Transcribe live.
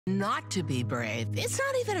not to be brave. It's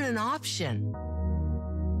not even an option.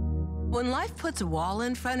 When life puts a wall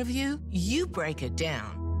in front of you, you break it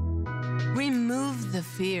down. Remove the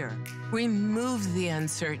fear. Remove the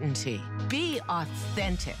uncertainty. Be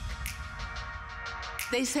authentic.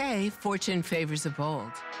 They say fortune favors the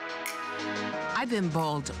bold. I've been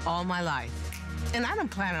bold all my life, and I don't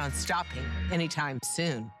plan on stopping anytime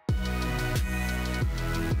soon.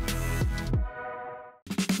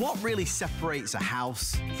 What really separates a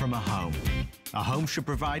house from a home? A home should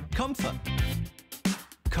provide comfort,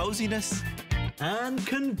 coziness, and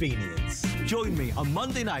convenience. Join me on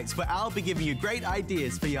Monday nights where I'll be giving you great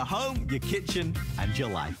ideas for your home, your kitchen, and your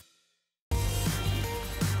life.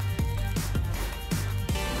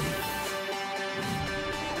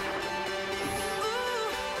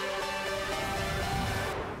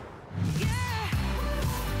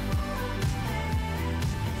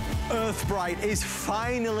 Earthbright is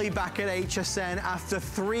finally back at HSN after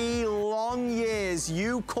 3 long years.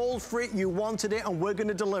 You called for it, you wanted it, and we're going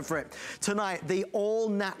to deliver it. Tonight, the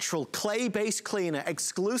all-natural clay-based cleaner,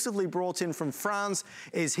 exclusively brought in from France,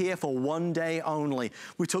 is here for 1 day only.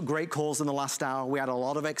 We took great calls in the last hour. We had a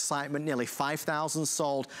lot of excitement, nearly 5,000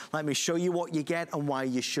 sold. Let me show you what you get and why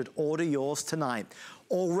you should order yours tonight.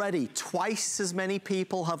 Already, twice as many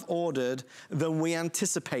people have ordered than we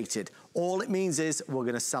anticipated. All it means is we're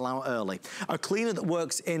gonna sell out early. A cleaner that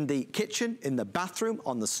works in the kitchen, in the bathroom,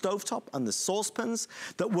 on the stovetop, and the saucepans,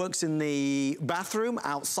 that works in the bathroom,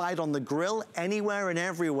 outside on the grill, anywhere and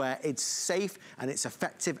everywhere. It's safe, and it's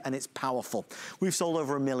effective, and it's powerful. We've sold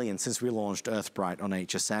over 1 million since we launched Earthbright on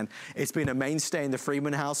HSN. It's been a mainstay in the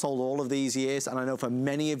Freeman household all of these years, and I know for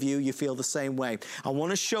many of you, you feel the same way. I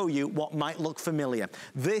wanna show you what might look familiar.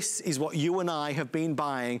 This is what you and I have been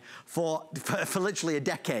buying for literally a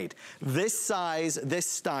decade. This size, this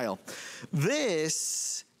style.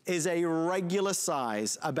 This is a regular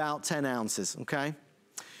size, about 10 ounces, okay?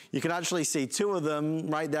 You can actually see 2 of them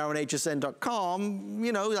right there on hsn.com.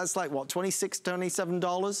 You know, that's like what, $26,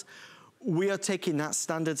 $27? We are taking that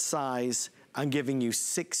standard size and giving you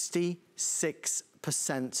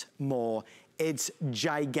 66% more. It's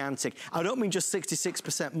gigantic. I don't mean just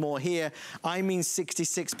 66% more here. I mean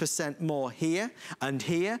 66% more here and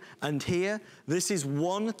here and here. This is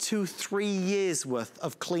 1 to 3 years worth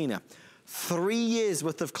of cleaner. 3 years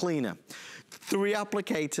worth of cleaner. 3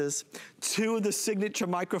 applicators, 2 of the signature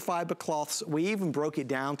microfiber cloths. We even broke it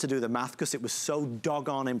down to do the math because it was so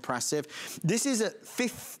doggone impressive. This is at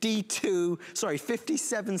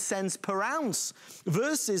 57 cents per ounce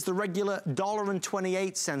versus the regular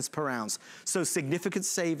 $1.28 per ounce. So significant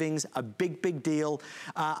savings, a big, big deal.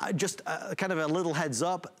 Just kind of a little heads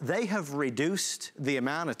up, they have reduced the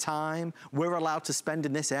amount of time we're allowed to spend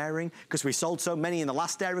in this airing because we sold so many in the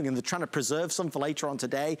last airing and they're trying to preserve some for later on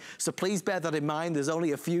today. So please bear that in mind. There's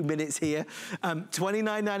only a few minutes here.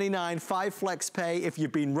 $29.99, 5 flex pay. If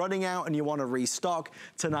you've been running out and you want to restock,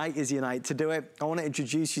 tonight is your night to do it. I want to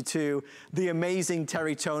introduce you to the amazing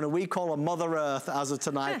Terry Toner. We call her Mother Earth as of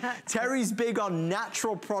tonight. Terry's big on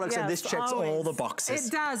natural products, yes, and this checks always all the boxes.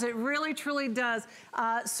 It does. It really, truly does.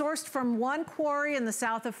 Sourced from one quarry in the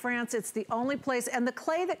south of France. It's the only place. And the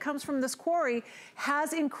clay that comes from this quarry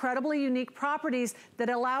has incredibly unique properties that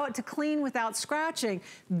allow it to clean without scratching.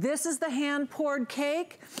 This is the hand-poured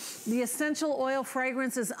cake. The essential oil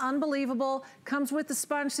fragrance is unbelievable. Comes with the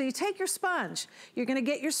sponge. So you take your sponge. You're going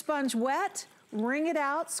to get your sponge wet. Wring it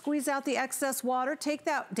out, squeeze out the excess water, take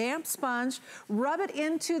that damp sponge, rub it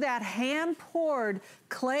into that hand-poured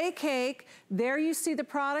clay cake. There you see the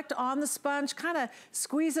product on the sponge. Kind of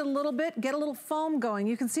squeeze it a little bit, get a little foam going.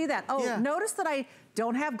 You can see that. Oh, yeah. Notice that I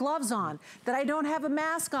don't have gloves on, that I don't have a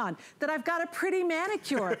mask on, that I've got a pretty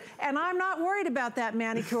manicure, and I'm not worried about that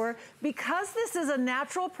manicure because this is a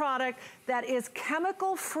natural product that is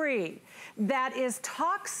chemical-free, that is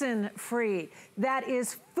toxin-free, that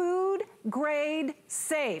is food-grade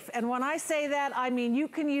safe. And when I say that, I mean you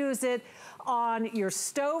can use it on your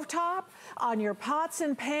stovetop, on your pots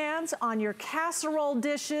and pans, on your casserole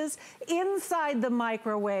dishes, inside the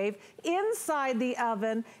microwave, inside the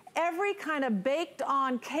oven, every kind of baked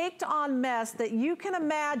on, caked on mess that you can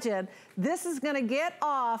imagine. This is gonna get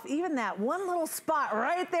off even that one little spot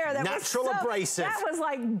right there. That natural was so, abrasive. That was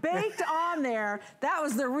like baked on there. That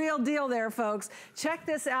was the real deal there, folks. Check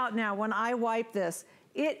this out now. When I wipe this,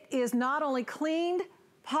 it is not only cleaned,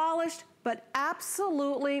 polished, but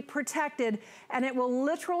absolutely protected, and it will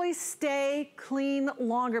literally stay clean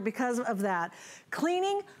longer because of that.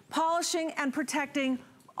 Cleaning, polishing, and protecting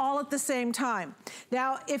all at the same time.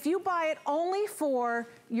 Now, if you buy it only for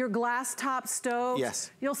your glass top stove,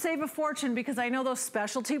 yes, you'll save a fortune, because I know those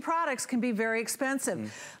specialty products can be very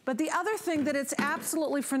expensive. But the other thing that it's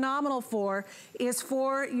absolutely phenomenal for is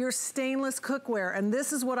for your stainless cookware, and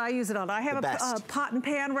this is what I use it on. I have a pot and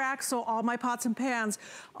pan rack, so all my pots and pans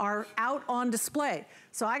are out on display.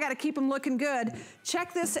 So I gotta keep them looking good.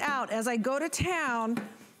 Check this out as I go to town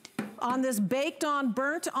on this baked on,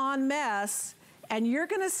 burnt on mess, and you're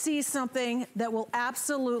gonna see something that will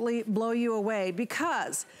absolutely blow you away,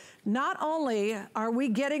 because not only are we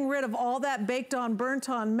getting rid of all that baked on, burnt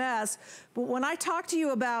on mess, but when I talk to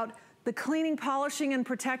you about the cleaning, polishing, and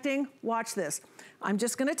protecting, watch this. I'm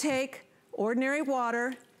just gonna take ordinary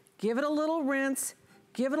water, give it a little rinse,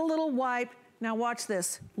 give it a little wipe. Now watch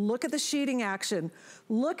this. Look at the sheeting action.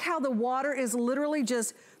 Look how the water is literally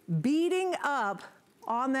just beating up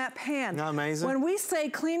on that pan. Isn't that amazing? When we say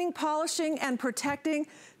cleaning, polishing, and protecting,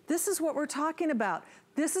 this is what we're talking about.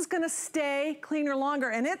 This is gonna stay cleaner longer,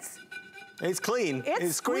 and it's clean.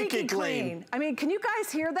 It's squeaky clean. I mean, can you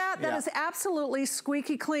guys hear that? That is absolutely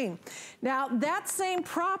squeaky clean. Now, that same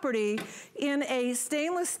property in a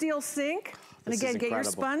stainless steel sink, and again, get your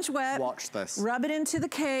sponge wet. Watch this. Rub it into the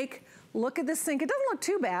cake. Look at this sink. It doesn't look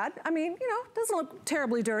too bad. I mean, you know, it doesn't look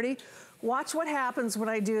terribly dirty. Watch what happens when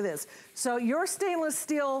I do this. So your stainless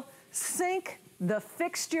steel sink, the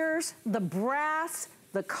fixtures, the brass,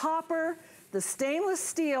 the copper, the stainless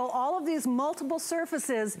steel, all of these multiple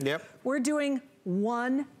surfaces, we're doing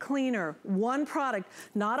one cleaner, one product,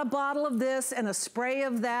 not a bottle of this and a spray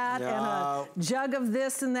of that and a jug of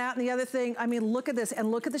this and that and the other thing. I mean, look at this,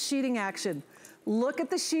 and look at the sheeting action. Look at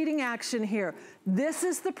the sheeting action here. This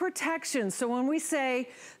is the protection. So when we say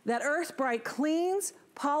that Earth Bright cleans,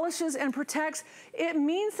 polishes, and protects, it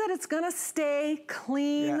means that it's gonna stay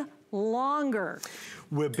clean longer.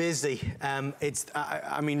 We're busy.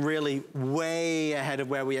 I mean, really way ahead of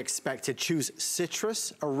where we expected. Choose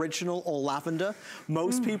citrus, original, or lavender.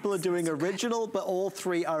 Most people are doing original, but all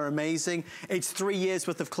three are amazing. It's 3 years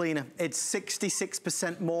worth of cleaner. It's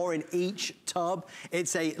 66% more in each tub.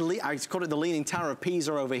 It's I call it the Leaning Tower of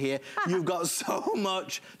Pisa over here. You've got so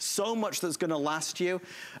much that's gonna last you.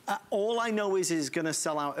 All I know is it's gonna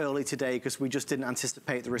sell out early today, because we just didn't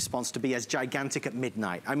anticipate the response to be as gigantic at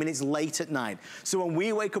midnight. I mean, it's late at night. So when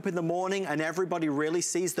we wake up in the morning and everybody really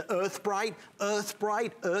sees the Earth Bright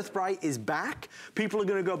is back, people are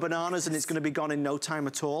gonna go bananas, and it's gonna be gone in no time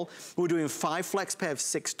at all. We're doing 5 flex pay of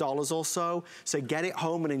 $6 or so. So get it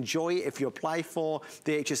home and enjoy it. If you apply for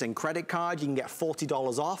the HSN credit card, you can get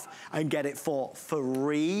 $40 off and get it for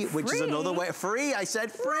free, which is another way. Free, I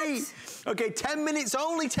said free. What? Okay, 10 minutes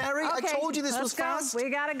only, Terry. Okay, I told you this was fast. We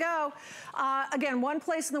gotta go. Again, one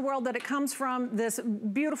place in the world that it comes from, this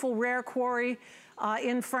beautiful rare quarry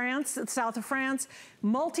in France, south of France.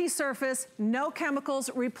 Multi-surface, no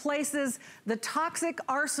chemicals, replaces the toxic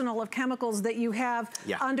arsenal of chemicals that you have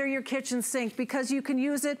under your kitchen sink, because you can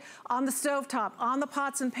use it on the stovetop, on the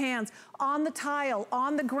pots and pans, on the tile,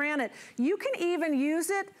 on the granite. You can even use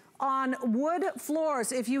it on wood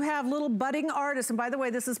floors if you have little budding artists. And by the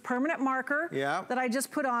way, this is permanent marker that I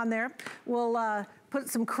just put on there. We'll put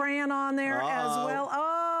some crayon on there as well.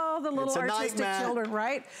 Oh, the little artistic children,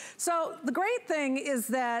 right? So the great thing is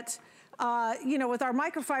that, you know, with our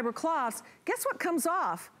microfiber cloths, guess what comes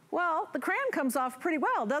off? Well, the crayon comes off pretty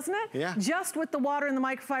well, doesn't it? Yeah. Just with the water and the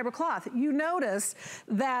microfiber cloth. You notice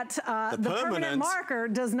that the permanent marker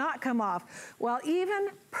does not come off. Well, even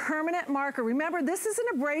permanent marker, remember, this is an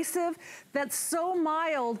abrasive that's so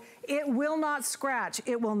mild, it will not scratch.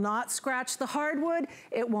 It will not scratch the hardwood.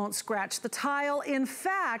 It won't scratch the tile. In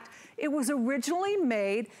fact, it was originally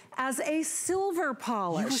made as a silver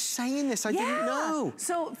polish. You were saying this, I didn't know.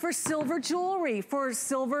 So for silver jewelry, for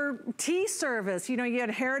silver tea service, you know, you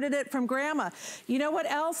inherited it from grandma. You know what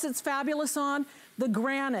else it's fabulous on? The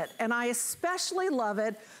granite. And I especially love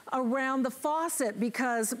it around the faucet,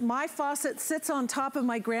 because my faucet sits on top of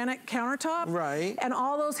my granite countertop. Right. And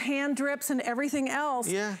all those hand drips and everything else,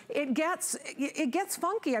 it gets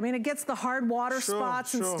funky. I mean, it gets the hard water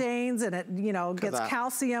spots and stains, and it, you know, gets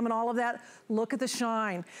calcium and all of that. Look at the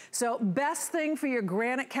shine. So best thing for your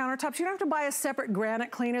granite countertops. You don't have to buy a separate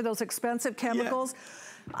granite cleaner, those expensive chemicals.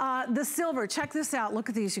 The silver, check this out. Look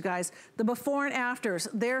at these, you guys. The before and afters.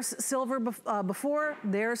 There's silver before,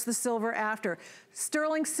 there's the silver after.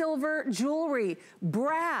 Sterling silver jewelry,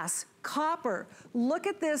 brass, copper. Look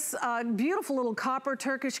at this beautiful little copper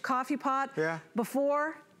Turkish coffee pot.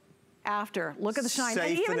 Before, after. Look at the shine. Safe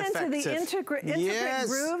and even and into the intricate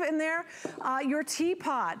groove in there. Your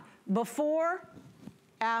teapot, before,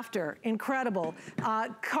 after, incredible.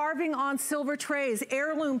 Carving on silver trays,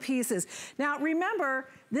 heirloom pieces. Now remember,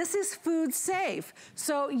 this is food safe.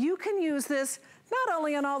 So you can use this not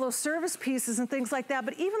only on all those service pieces and things like that,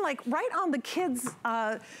 but even like right on the kids,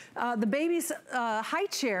 the baby's high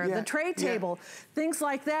chair, the tray table, things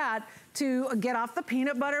like that, to get off the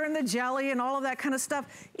peanut butter and the jelly and all of that kind of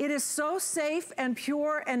stuff. It is so safe and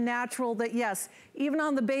pure and natural that yes, even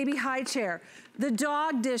on the baby high chair, the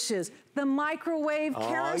dog dishes, the microwave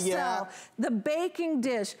carousel, the baking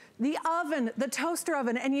dish, the oven, the toaster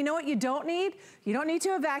oven. And you know what you don't need? You don't need to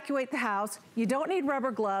evacuate the house. You don't need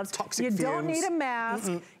rubber gloves. Toxic fumes. Don't need a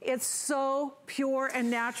mask. It's so pure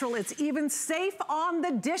and natural. It's even safe on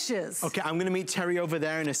the dishes. Okay, I'm gonna meet Terry over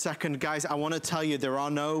there in a second. Guys, I wanna tell you there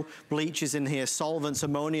are no bleaches in here, solvents,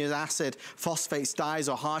 ammonia acid, phosphates, dyes,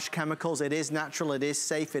 or harsh chemicals. It is natural, it is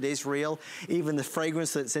safe, it is real. Even the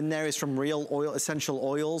fragrance that's in there is from real oil, essential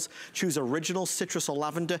oils. Choose original citrus or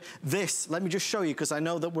lavender. This, let me just show you, because I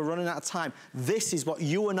know that we're running out of time. This is what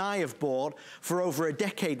you and I have bought for over a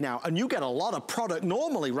decade now, and you get a lot of product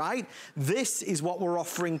normally, right? This is what we're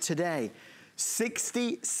offering today.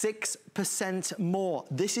 66% more.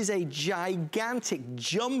 This is a gigantic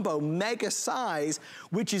jumbo mega size,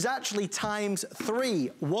 which is actually times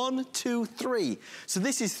 3. 1, 2, 3. So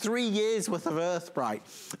this is 3 years worth of Earth Bright.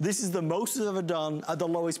 This is the most we've ever done, at the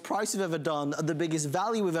lowest price we've ever done, at the biggest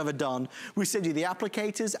value we've ever done. We send you the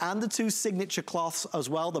applicators and the 2 signature cloths as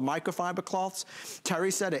well, the microfiber cloths.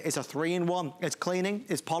 Terry said it, it's a 3-in-1. It's cleaning,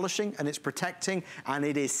 it's polishing, and it's protecting, and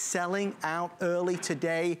it is selling out early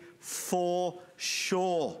today for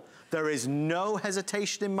sure. There is no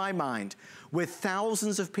hesitation in my mind. With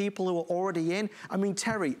thousands of people who are already in, I mean,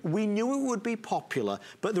 Terry, we knew it would be popular,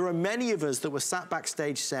 but there are many of us that were sat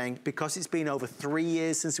backstage saying, because it's been over 3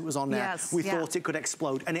 years since it was on there, we thought it could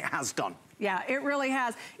explode, and it has done. Yeah, it really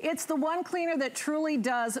has. It's the one cleaner that truly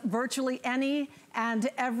does virtually any and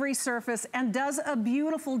every surface and does a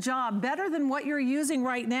beautiful job, better than what you're using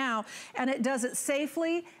right now, and it does it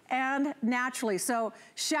safely and naturally. So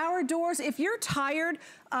shower doors, if you're tired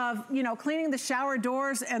of, you know, cleaning the shower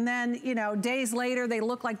doors and then, you know, days later they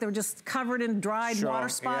look like they're just covered in dried water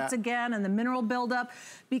spots again and the mineral buildup,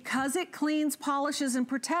 because it cleans, polishes, and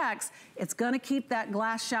protects, it's gonna keep that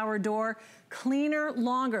glass shower door cleaner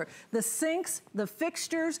longer. The sinks, the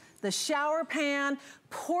fixtures, the shower pan,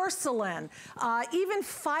 porcelain, even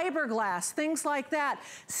fiberglass, things like that.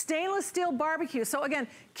 Stainless steel barbecue. So again,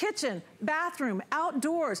 kitchen, bathroom,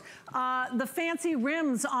 outdoors, the fancy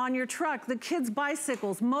rims on your truck, the kids'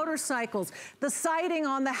 bicycles, motorcycles, the siding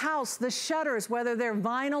on the house, the shutters, whether they're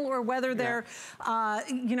vinyl or whether they're,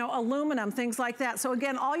 you know, aluminum, things like that. So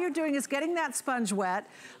again, all you're doing is getting that sponge wet,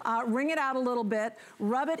 wring it out a little bit,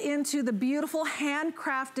 rub it into the beautiful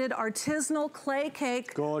handcrafted artisanal clay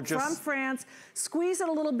cake from France, squeeze it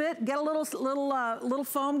a little bit, get a little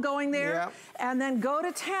foam going there, and then go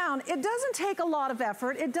to town. It doesn't take a lot of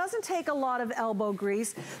effort. It doesn't take a lot of elbow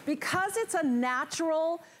grease. Because it's a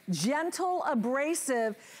natural, gentle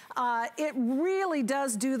abrasive, it really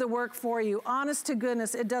does do the work for you. Honest to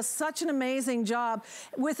goodness, it does such an amazing job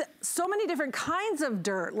with so many different kinds of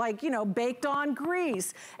dirt, like, you know, baked on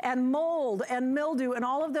grease and mold and mildew and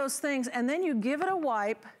all of those things. And then you give it a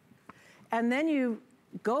wipe, and then you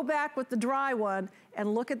go back with the dry one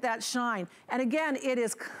and look at that shine. And again, it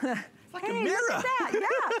is like a mirror. Look at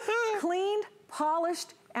that, cleaned,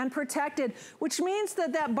 polished, and protected, which means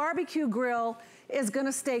that that barbecue grill is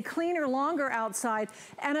gonna stay cleaner longer outside.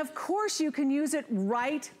 And of course you can use it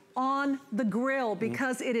right on the grill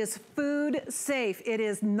because it is food safe. It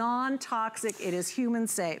is non-toxic. It is human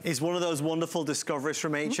safe. It's one of those wonderful discoveries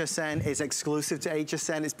from HSN. It's exclusive to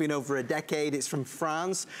HSN. It's been over a decade. It's from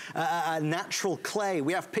France. A natural clay.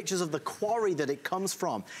 We have pictures of the quarry that it comes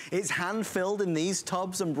from. It's hand-filled in these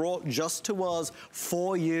tubs and brought just to us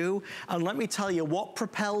for you. And let me tell you, what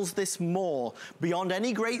propels this more, beyond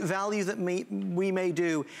any great value that we may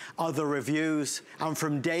do, are the reviews. And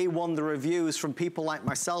from day one, the reviews from people like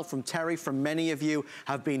myself, from Terry, from many of you,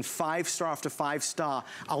 have been 5-star after 5-star.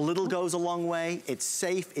 A little goes a long way. It's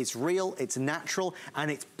safe, it's real, it's natural, and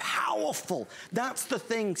it's powerful. That's the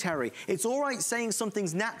thing, Terry. It's all right saying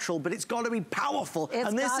something's natural, but it's got to be powerful,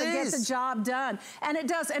 and this is. It's got to get the job done. And it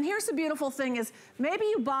does. And here's the beautiful thing is, maybe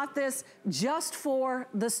you bought this just for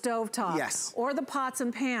the stovetop or the pots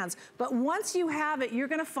and pans, but once you have it, you're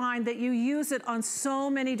going to find that you use it on so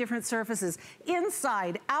many different surfaces.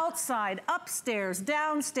 Inside, outside, upstairs,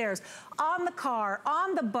 downstairs, on the car,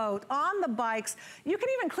 on the boat, on the bikes. You can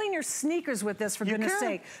even clean your sneakers with this, for goodness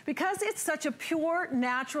sake, because it's such a pure,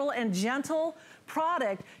 natural, and gentle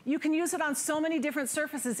product, you can use it on so many different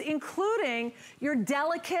surfaces, including your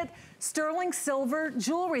delicate sterling silver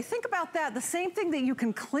jewelry. Think about that. The same thing that you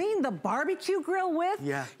can clean the barbecue grill with,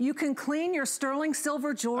 you can clean your sterling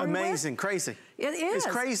silver jewelry with. Amazing, crazy. It is.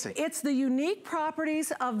 It's crazy. It's the unique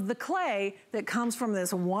properties of the clay that comes from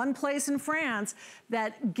this one place in France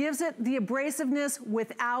that gives it the abrasiveness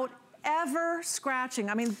without ever scratching.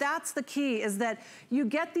 I mean, that's the key, is that you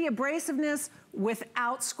get the abrasiveness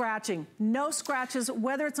without scratching. No scratches,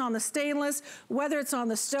 whether it's on the stainless, whether it's on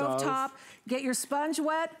the stovetop. Get your sponge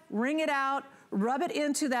wet, wring it out, rub it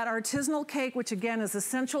into that artisanal cake, which again is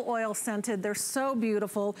essential oil scented. They're so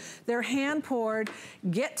beautiful. They're hand poured.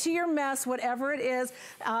 Get to your mess, whatever it is.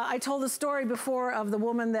 I told the story before of the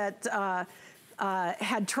woman that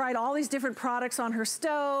had tried all these different products on her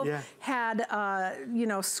stove, had, you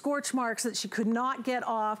know, scorch marks that she could not get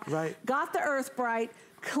off, got the Earth Bright,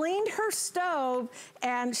 cleaned her stove,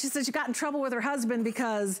 and she said she got in trouble with her husband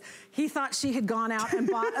because he thought she had gone out and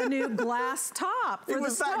bought a new glass top for the stove.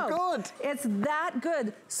 It was that good. It's that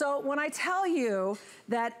good. So when I tell you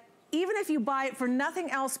that even if you buy it for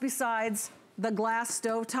nothing else besides the glass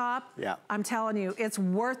stovetop, I'm telling you, it's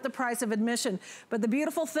worth the price of admission. But the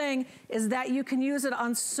beautiful thing is that you can use it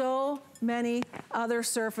on so many other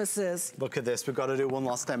surfaces. Look at this, we've got to do one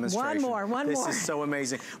last demonstration. One more. This is so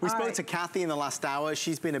amazing. We spoke to Kathy in the last hour.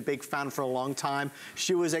 She's been a big fan for a long time.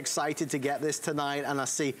 She was excited to get this tonight, and I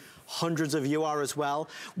see hundreds of you are as well.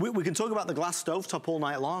 We can talk about the glass stovetop all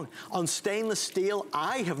night long. On stainless steel,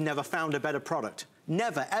 I have never found a better product.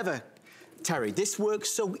 Never, ever. Terry, this works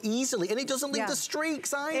so easily, and it doesn't leave the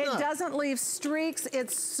streaks either. It doesn't leave streaks.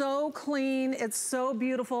 It's so clean. It's so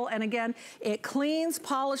beautiful. And again, it cleans,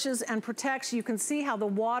 polishes, and protects. You can see how the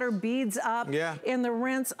water beads up in the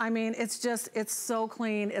rinse. I mean, it's just, it's so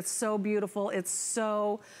clean. It's so beautiful. It's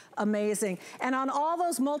so amazing. And on all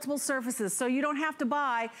those multiple surfaces, so you don't have to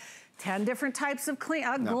buy 10 different types of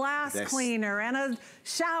glass cleaner, and a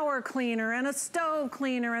shower cleaner, and a stove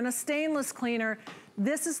cleaner, and a stainless cleaner.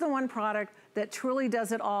 This is the one product that truly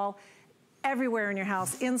does it all, everywhere in your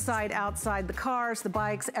house, inside, outside, the cars, the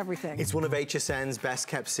bikes, everything. It's one of HSN's best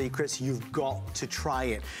kept secrets. You've got to try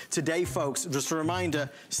it. Today, folks, just a reminder,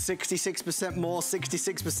 66% more,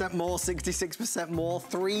 66% more, 66% more,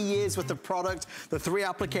 3 years worth of product, the 3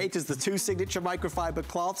 applicators, the 2 signature microfiber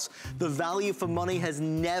cloths. The value for money has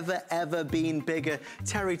never, ever been bigger.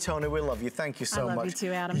 Terry, Tony, we love you. Thank you so much. I love you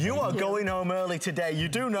too, Adam. You are going home early today. You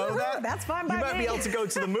do know that? That's fine by me. You might be able to go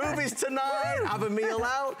to the movies tonight, have a meal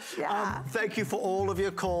out. Thank you for all of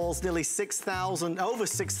your calls. Nearly 6,000, over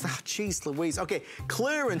 6,000. Jeez Louise. Okay,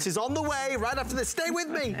 clearance is on the way right after this. Stay with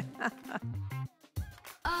me.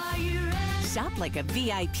 Are you ready? Shop like a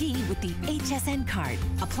VIP with the HSN card.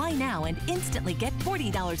 Apply now and instantly get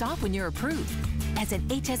 $40 off when you're approved. As an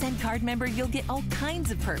HSN card member, you'll get all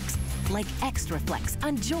kinds of perks, like extra flex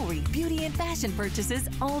on jewelry, beauty, and fashion purchases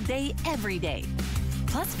all day, every day.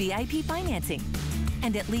 Plus VIP financing.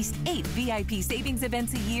 And at least 8 VIP savings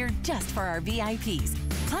events a year just for our VIPs.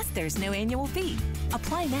 Plus, there's no annual fee.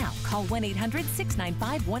 Apply now. Call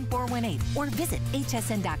 1-800-695-1418 or visit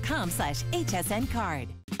hsn.com/HSN card.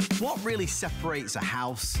 What really separates a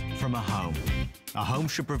house from a home? A home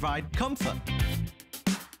should provide comfort,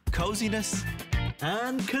 coziness,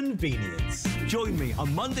 and convenience. Join me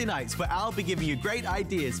on Monday nights where I'll be giving you great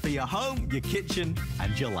ideas for your home, your kitchen,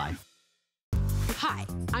 and your life. Hi,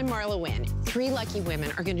 I'm Marla Wynn. 3 lucky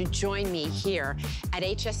women are going to join me here at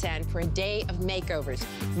HSN for a day of makeovers.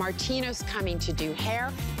 Martino's coming to do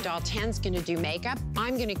hair. Doll 10's going to do makeup.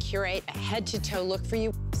 I'm going to curate a head-to-toe look for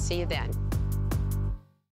you. See you then.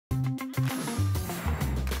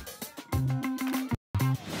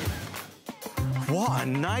 What a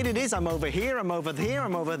night it is. I'm over here, I'm over here,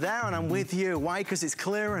 I'm over there, and I'm with you. Why? Because it's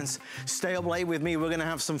clearance. Stay up late with me. We're going to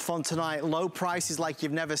have some fun tonight. Low prices like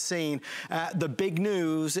you've never seen. The big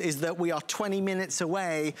news is that we are 20 minutes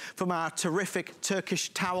away from our terrific Turkish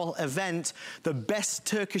towel event. The best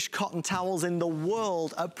Turkish cotton towels in the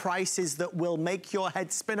world at prices that will make your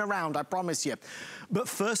head spin around, I promise you. But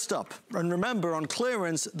first up, and remember, on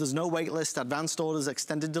clearance, there's no wait list, advanced orders,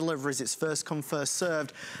 extended deliveries. It's first come, first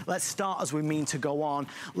served. Let's start as we mean to go on.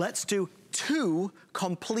 Let's do 2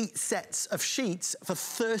 complete sets of sheets for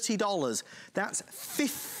 $30. That's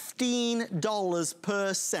 $15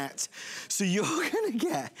 per set. So you're gonna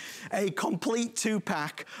get a complete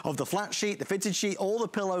 2-pack of the flat sheet, the fitted sheet, all the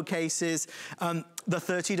pillowcases. The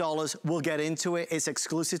 $30, we'll get into it. It's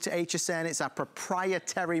exclusive to HSN. It's our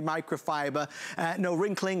proprietary microfiber. No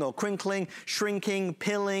wrinkling or crinkling, shrinking,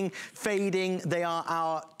 pilling, fading. They are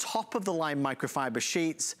our top of the line microfiber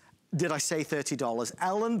sheets. Did I say $30?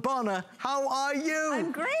 Ellen Bonner, how are you?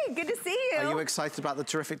 I'm great, good to see you. Are you excited about the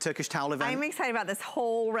terrific Turkish towel event? I'm excited about this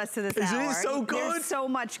whole rest of this hour. Isn't it so good? There's so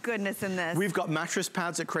much goodness in this. We've got mattress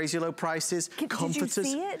pads at crazy low prices, comforters. Did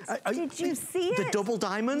you see it? Did you see it? The double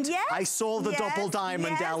diamond? Yes. I saw the double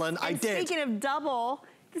diamond, yes. Ellen, I did. Speaking of double,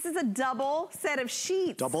 this is a double set of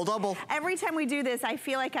sheets. Double. Every time we do this, I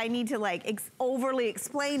feel like I need to like overly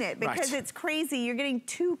explain it because it's crazy. You're getting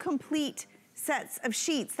 2 complete sets of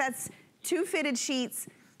sheets. That's 2 fitted sheets,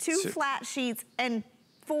 2 flat sheets, and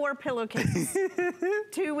 4 pillowcases.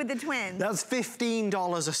 2 with the twins. That's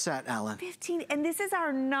 $15 a set, Ellen. 15, and this is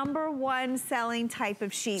our #1 selling type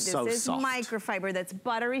of sheet. This is soft. microfiber that's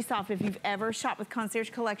buttery soft. If you've ever shopped with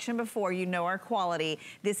Concierge Collection before, you know our quality.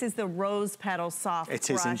 This is the rose petal soft brushed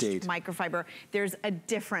microfiber. There's a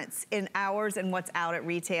difference in ours and what's out at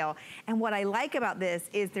retail. And what I like about this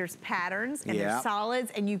is there's patterns and there's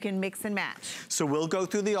solids and you can mix and match. So we'll go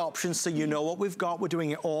through the options so you know what we've got. We're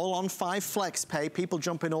doing it all on 5 flex pay. People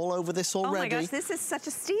jumping all over this already. Oh my gosh, this is such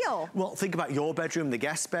a steal. Well, think about your bedroom, the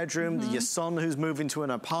guest bedroom, your son who's moving to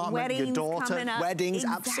an apartment, your daughter, weddings,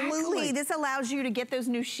 absolutely. This allows you to get those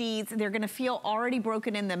new sheets. They're gonna feel already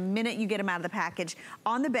broken in the minute you get them out of the package.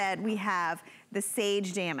 On the bed, we have the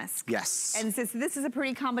sage damask. Yes. And since this is a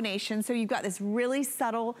pretty combination, so you've got this really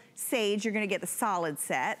subtle sage, you're gonna get the solid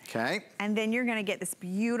set. Okay. And then you're gonna get this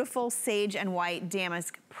beautiful sage and white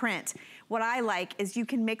damask print. What I like is you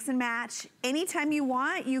can mix and match. Anytime you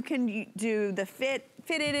want, you can do the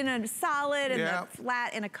fitted in a solid and the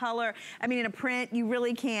flat in a color. I mean, in a print, you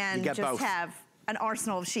really can just have an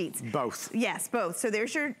arsenal of sheets. Both. Yes, both. So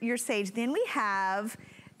there's your sage. Then we have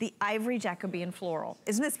the ivory Jacobean floral.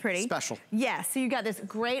 Isn't this pretty? Special. Yes, so you got this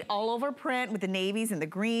great all over print with the navies and the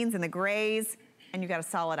greens and the grays, and you got a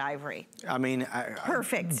solid ivory. I mean,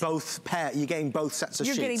 perfect. Both pair, you're getting both sets of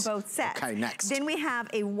sheets. You're getting both sets. Okay, next. Then we have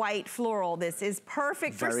a white floral. This is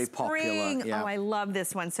perfect for spring. Very popular, Oh, I love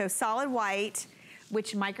this one. So solid white,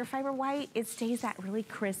 which microfiber white, it stays that really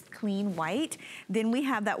crisp, clean white. Then we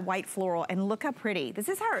have that white floral, and look how pretty. This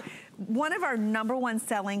is one of our #1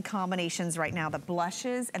 selling combinations right now, the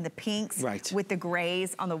blushes and the pinks with the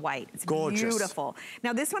grays on the white. It's gorgeous. Beautiful.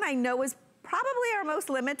 Now this one I know is probably our most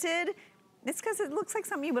limited. It's because it looks like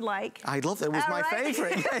something you would like. I love that. It was my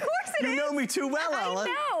favorite. Of course it is. You know me too well, Ellen.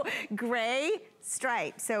 I know. Gray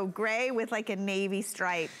stripe. So gray with like a navy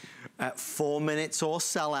stripe. At 4 minutes or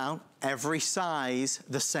sell out, every size,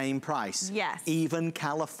 the same price. Yes. Even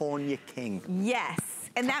California King. Yes.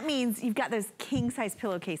 And that means you've got those king-size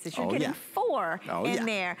pillowcases. You're getting 4 in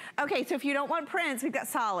there. Okay, so if you don't want prints, we've got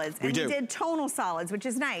solids. And we did tonal solids, which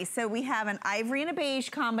is nice. So we have an ivory and a beige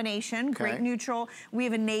combination, great neutral. We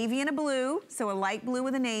have a navy and a blue, so a light blue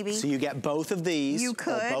with a navy. So you get both of these. You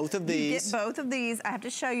could. Or both of these. You get both of these. I have to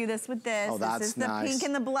show you this with this. Oh, that's this is the pink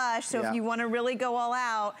and the blush. So if you want to really go all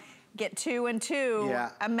out, get 2 and 2,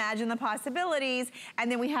 imagine the possibilities, and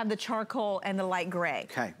then we have the charcoal and the light gray.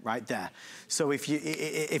 Okay, right there. So if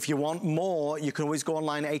you want more, you can always go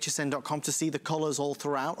online at hsn.com to see the colors all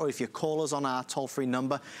throughout, or if you call us on our toll-free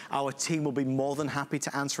number, our team will be more than happy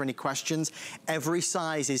to answer any questions. Every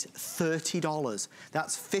size is $30.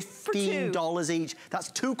 That's $15 each. That's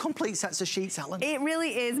 2 complete sets of sheets, Ellen. It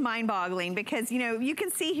really is mind-boggling because, you know, you can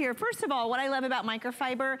see here, first of all, what I love about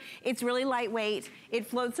microfiber, it's really lightweight. It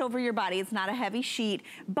floats over your body. It's not a heavy sheet,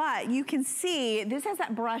 but you can see this has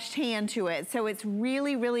that brushed hand to it. So it's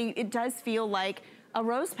really, really, it does feel like a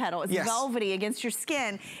rose petal. It's velvety against your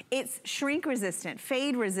skin. It's shrink resistant,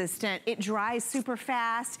 fade resistant. It dries super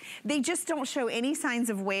fast. They just don't show any signs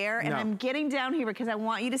of wear. And I'm getting down here because I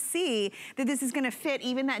want you to see that this is gonna fit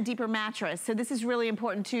even that deeper mattress. So this is really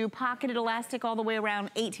important too. Pocketed elastic all the way around,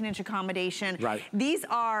 18-inch accommodation. These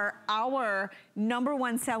are our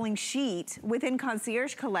 #1 selling sheet within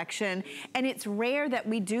Concierge Collection. And it's rare that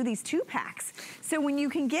we do these 2-packs. So when you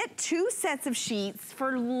can get 2 sets of sheets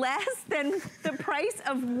for less than the price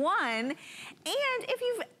of 1, and if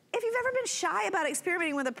you've ever been shy about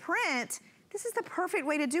experimenting with a print, this is the perfect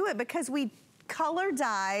way to do it because we color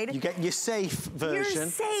dyed. You get your safe version. You're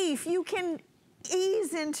safe. You can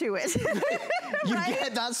ease into it. You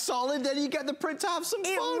get that solid, then you get the print to have some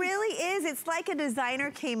fun. It really is. It's like a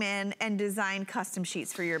designer came in and designed custom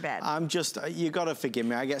sheets for your bed. I'm just, you gotta forgive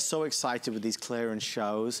me. I get so excited with these clearance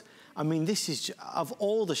shows. I mean, this is, of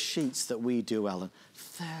all the sheets that we do, Ellen,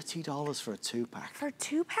 $30 for a 2-pack. For a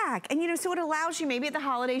 2-pack. And you know, so it allows you, maybe at the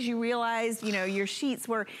holidays you realized, you know, your sheets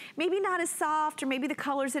were maybe not as soft, or maybe the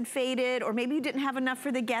colors had faded, or maybe you didn't have enough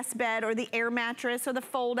for the guest bed or the air mattress or the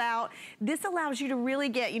fold out. This allows you to really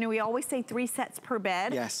get, you know, we always say 3 sets sets per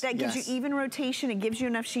bed. Yes, That gives you even rotation. It gives you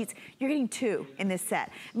enough sheets. You're getting 2 in this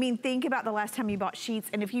set. I mean, think about the last time you bought sheets.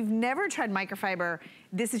 And if you've never tried microfiber,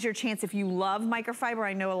 this is your chance. If you love microfiber,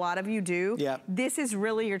 I know a lot of you do. Yep. This is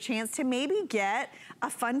really your chance to maybe get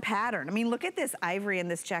a fun pattern. I mean, look at this ivory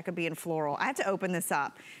and this Jacobean floral. I have to open this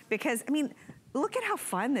up because, I mean, look at how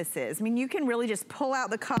fun this is. I mean, you can really just pull out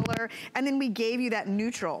the color, and then we gave you that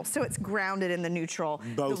neutral, so it's grounded in the neutral.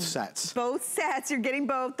 Both sets. Both sets, you're getting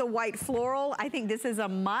both. The white floral, I think this is a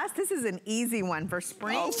must. This is an easy one for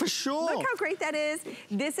spring. Oh, for sure. Look how great that is.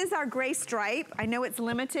 This is our gray stripe. I know it's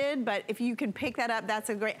limited, but if you can pick that up, that's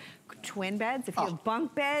a great, twin beds. If you have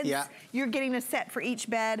bunk beds, you're getting a set for each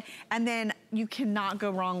bed, and then you cannot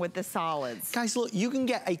go wrong with the solids. Guys, look, you can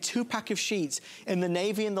get a 2-pack of sheets in the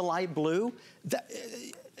navy and the light blue.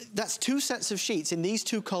 That's 2 sets of sheets in these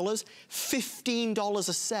 2 colors, $15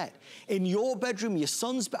 a set. In your bedroom, your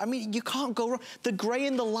son's bed, I mean, you can't go wrong. The gray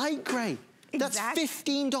and the light gray. That's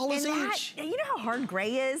 $15 each. You know how hard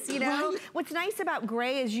gray is, you know? Right? What's nice about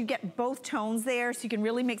gray is you get both tones there, so you can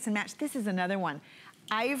really mix and match. This is another one.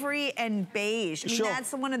 Ivory and beige. I mean,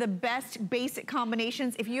 that's one of the best basic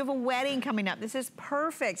combinations. If you have a wedding coming up, this is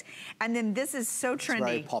perfect. And then this is so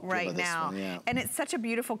trendy right now. And it's such a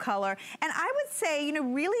beautiful color. And I would say, you know,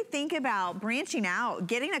 really think about branching out,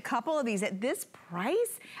 getting a couple of these at this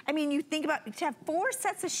price. I mean, you think about, to have 4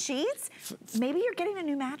 sets of sheets, maybe you're getting a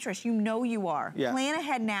new mattress. You know you are. Plan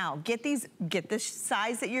ahead now. Get the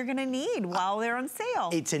size that you're gonna need while they're on sale.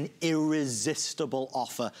 It's an irresistible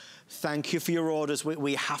offer. Thank you for your orders.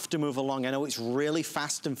 We have to move along. I know it's really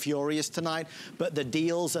fast and furious tonight, but the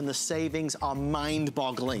deals and the savings are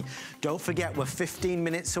mind-boggling. Don't forget, we're 15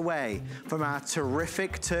 minutes away from our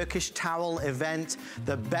terrific Turkish towel event.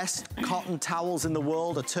 The best cotton towels in the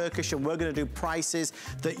world are Turkish, and we're gonna do prices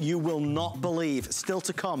that you will not believe. Still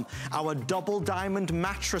to come, our double diamond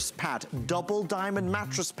mattress pad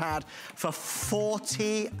for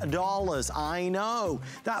 $40. I know.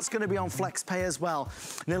 That's gonna be on FlexPay as well.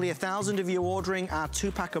 Nearly 1,000 of you ordering our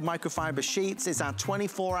 2-pack of microfiber sheets. It's our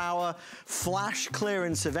 24-hour flash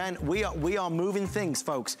clearance event. We are moving things,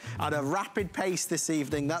 folks, at a rapid pace this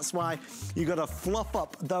evening. That's why you got to fluff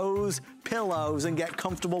up those pillows and get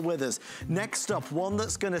comfortable with us. Next up, one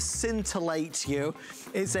that's going to scintillate you.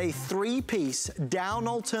 It's a 3-piece down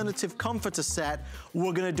alternative comforter set.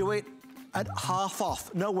 We're going to do it at half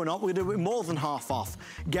off. No, we're not. We're gonna do it more than half off.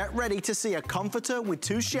 Get ready to see a comforter with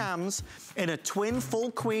 2 shams in a twin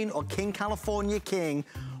full queen or king California king.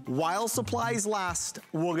 While supplies last,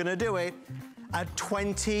 we're gonna do it at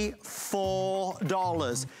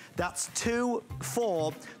 $24. That's 2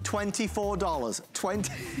 for $24.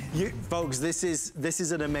 Folks, this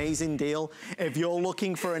is an amazing deal. If you're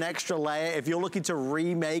looking for an extra layer, if you're looking to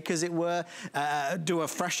remake, as it were, do a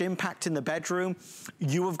fresh impact in the bedroom,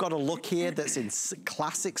 you have got a look here that's in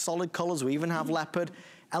classic solid colors. We even have leopard.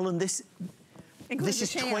 Ellen, this is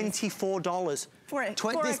 $24.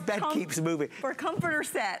 This bed keeps moving. For a comforter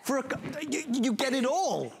set. You get it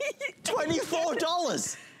all.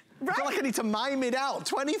 $24. Right. I feel like I need to mime it out.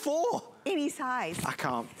 24. Any size. I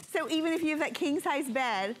can't. So even if you have that king size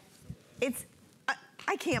bed, it's,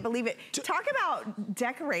 I can't believe it. Talk about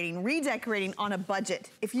decorating, redecorating on a budget.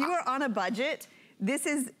 If you are on a budget, this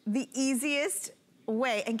is the easiest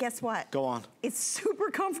way. And guess what? Go on. It's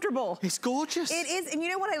super comfortable. It's gorgeous. It is. And you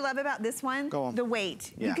know what I love about this one? Go on. The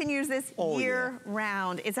weight. You can use this year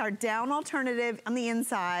round. It's our down alternative on the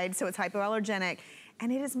inside, so it's hypoallergenic.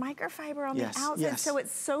 And it is microfiber on the outside, so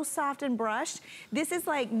it's so soft and brushed. This is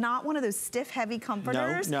like not one of those stiff, heavy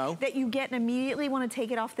comforters that you get and immediately want to take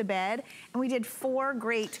it off the bed. And we did 4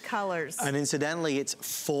 great colors. And incidentally, it's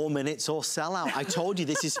 4 minutes or sellout. I told you,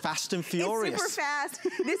 this is fast and furious. It's super fast.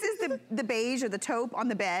 This is the beige or the taupe on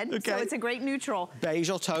the bed, so it's a great neutral. Beige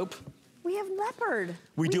or taupe? We have leopard.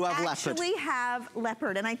 We do have leopard. We actually have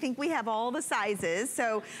leopard, and I think we have all the sizes.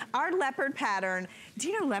 So our leopard pattern, do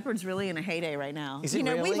you know leopard's really in a heyday right now? Is it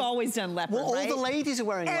really? We've always done leopard, all the ladies are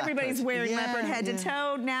wearing leopard. Everybody's wearing leopard head to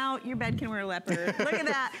toe. Now your bed can wear leopard. Look at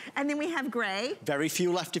that. And then we have gray. Very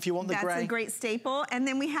few left if you want the gray. That's a great staple. And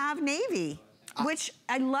then we have navy, which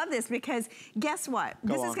I love this because guess what?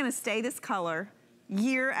 This is gonna stay this color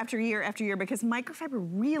year after year after year because microfiber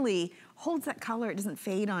really holds that color. It doesn't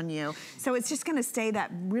fade on you. So it's just gonna stay that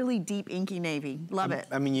really deep inky navy. Love it.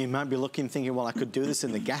 I mean, you might be looking, thinking, well, I could do this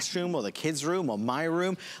in the guest room or the kids' room or my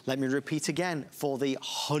room. Let me repeat again, for the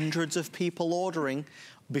hundreds of people ordering,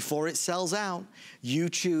 before it sells out, you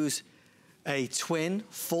choose a twin,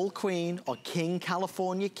 full queen, or king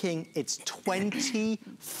California king. It's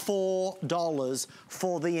 $24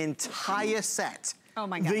 for the entire set. Oh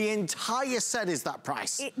my God. The entire set is that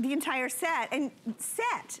price. The entire set, and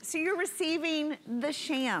so you're receiving the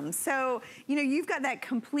shams. So, you know, you've got that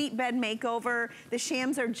complete bed makeover. The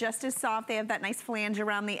shams are just as soft. They have that nice flange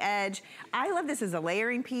around the edge. I love this as a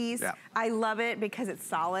layering piece. Yeah. I love it because it's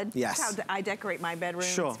solid. Yes. That's how I decorate my bedroom.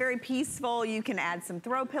 Sure. It's very peaceful. You can add some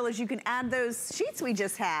throw pillows. You can add those sheets we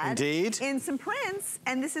just had. Indeed. In some prints,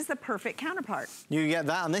 and this is the perfect counterpart. You get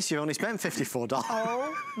that on this, you only spent $54.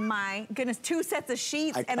 Oh my goodness, 2 sets of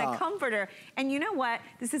sheets and a comforter. And you know what?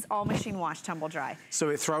 This is all machine wash, tumble dry.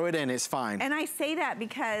 So throw it in, it's fine. And I say that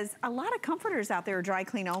because a lot of comforters out there are dry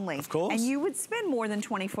clean only. Of course. And you would spend more than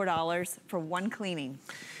 $24 for one cleaning,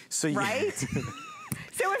 so right?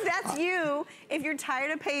 So if that's you, if you're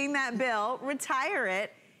tired of paying that bill, retire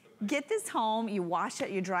it. Get this home, you wash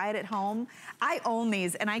it, you dry it at home. I own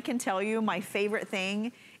these, and I can tell you my favorite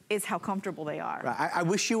thing is how comfortable they are. Right. I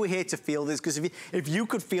wish you were here to feel this, because if you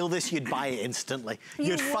could feel this, you'd buy it instantly.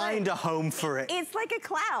 You'd find a home for it. It's like a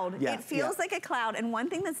cloud. Yeah, it feels like a cloud. And one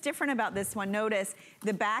thing that's different about this one, notice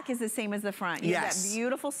the back is the same as the front. You have that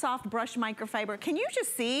beautiful soft brushed microfiber. Can you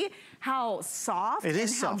just see how soft it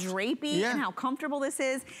is and soft. How drapey and how comfortable this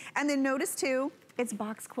is? And then notice too, it's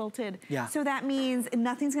box quilted. Yeah. So that means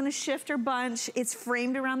nothing's gonna shift or bunch. It's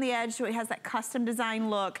framed around the edge, so it has that custom design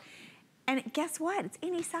look. And guess what? It's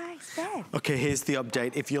any size bed. Okay, here's the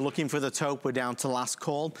update. If you're looking for the taupe, we're down to last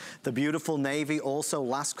call. The beautiful navy, also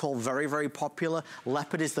last call, very, very popular.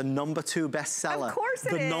 Leopard is the #2 bestseller. Of course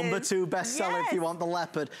it is. The #2 bestseller. Yes. If you want the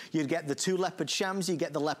leopard, you'd get the 2 leopard shams, you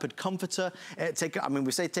get the leopard comforter.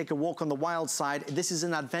 We say take a walk on the wild side. This is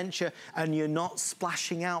an adventure, and you're not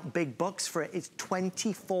splashing out big bucks for it. It's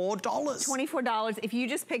 $24. $24. If you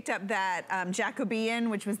just picked up that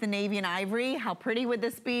Jacobean, which was the navy and ivory, how pretty would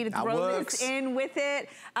this be? It's in with it.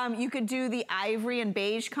 You could do the ivory and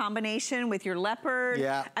beige combination with your leopard.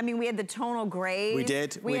 Yeah. I mean, we had the tonal grays. We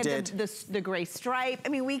did. We had the gray stripe. I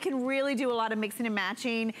mean, we can really do a lot of mixing and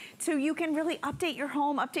matching. So you can really update your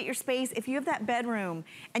home, update your space. If you have that bedroom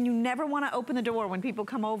and you never want to open the door when people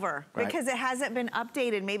come over because it hasn't been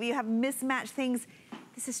updated, maybe you have mismatched things,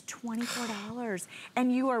 this is $24.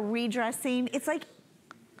 And you are redressing. It's like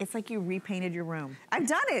you repainted your room. I've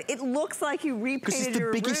done it. It looks like you repainted your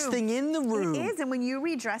room. It's the biggest thing in the room. It is, and when you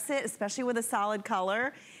redress it, especially with a solid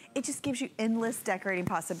color, it just gives you endless decorating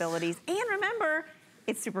possibilities. And remember,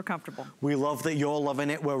 it's super comfortable. We love that you're loving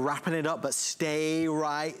it. We're wrapping it up, but stay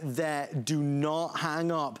right there. Do not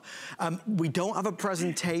hang up. We don't have a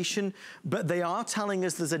presentation, but they are telling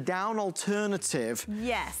us there's a down alternative.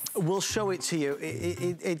 Yes. We'll show it to you.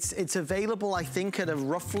 It's available, I think, at a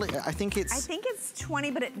roughly, I think it's 20,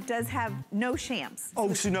 but it does have no shams.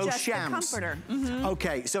 Oh, so no just shams. Just the comforter.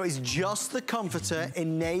 Okay, so it's just the comforter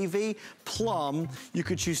in navy, plum. You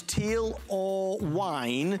could choose teal or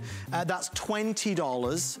wine. That's $20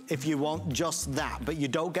 if you want just that, but you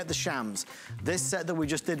don't get the shams. This set that we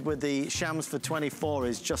just did with the shams for $24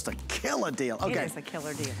 is just a killer deal. Okay. It is a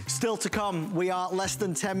killer deal. Still to come, we are less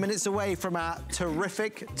than 10 minutes away from our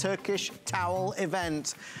terrific Turkish towel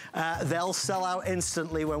event. They'll sell out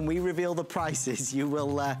instantly when we reveal the prices. You're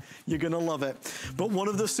gonna love it. But one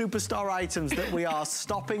of the superstar items that we are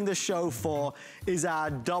stopping the show for is our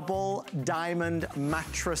double diamond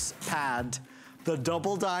mattress pad. The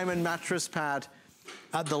double diamond mattress pad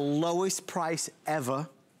at the lowest price ever.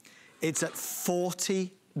 It's at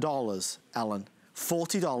 $40, Ellen.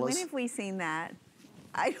 $40. When have we seen that?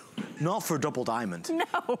 Not for a double diamond.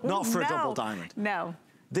 No. Not for a double diamond. No.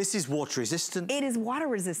 This is water resistant. It is water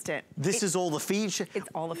resistant. This is all the features. It's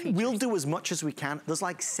all the features. We'll do as much as we can. There's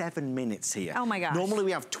like 7 minutes here. Oh my gosh. Normally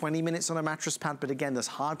we have 20 minutes on a mattress pad, but again, there's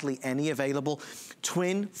hardly any available.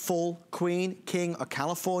 Twin, full, queen, king, or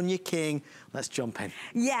California king. Let's jump in.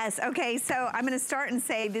 Yes, okay, so I'm gonna start and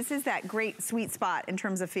say this is that great sweet spot in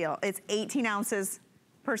terms of feel. It's 18 ounces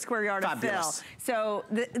per square yard of fill. So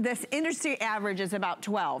this industry average is about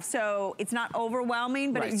 12. So it's not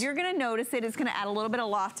overwhelming, but you're gonna notice it. It's gonna add a little bit of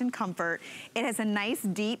loft and comfort. It has a nice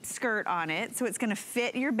deep skirt on it, so it's gonna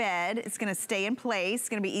fit your bed. It's gonna stay in place. It's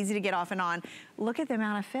gonna be easy to get off and on. Look at the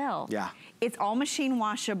amount of fill. Yeah. It's all machine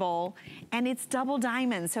washable, and it's double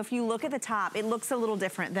diamond. So if you look at the top, it looks a little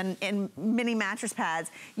different than in many mattress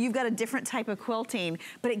pads. You've got a different type of quilting,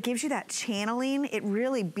 but it gives you that channeling. It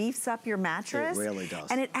really beefs up your mattress. It really does.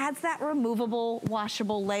 And it adds that removable,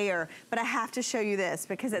 washable layer. But I have to show you this,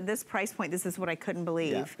 because at this price point, this is what I couldn't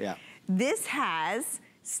believe. Yeah. This has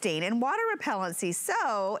stain and water repellency.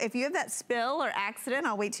 So if you have that spill or accident,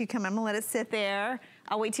 I'll wait till you come in. I'm gonna let it sit there.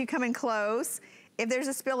 I'll wait till you come in close. if there's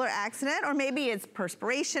a spill or accident, or maybe it's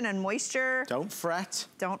perspiration and moisture. Don't fret.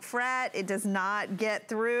 Don't fret. It does not get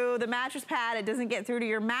through the mattress pad. It doesn't get through to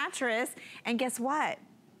your mattress. And guess what?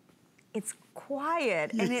 It's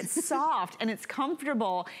quiet and it's soft and it's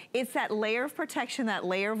comfortable. It's that layer of protection, that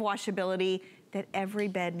layer of washability that every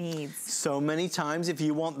bed needs. So many times, if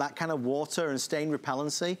you want that kind of water and stain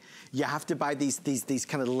repellency, you have to buy these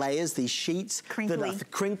kind of layers, these sheets that are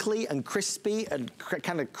crinkly and crispy and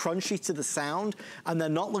kind of crunchy to the sound, and they're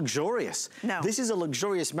not luxurious. No. This is a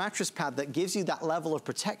luxurious mattress pad that gives you that level of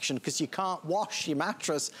protection because you can't wash your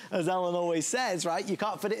mattress, as Ellen always says, right? You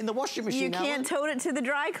can't fit it in the washing machine. You can't tote it to the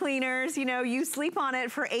dry cleaners. You know, you sleep on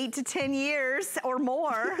it for 8 to 10 years or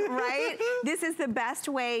more, right? This is the best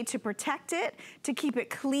way to protect it, to keep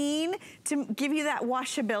it clean, to give you that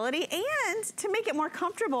washability, and to make it more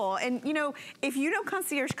comfortable. And you know, if you know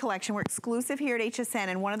Concierge Collection, we're exclusive here at HSN,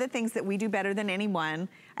 and one of the things that we do better than anyone,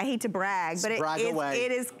 I hate to brag, but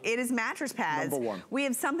it is mattress pads. Number one. We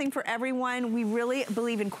have something for everyone. We really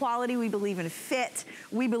believe in quality, we believe in fit,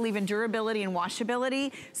 we believe in durability and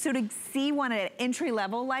washability. So to see one at entry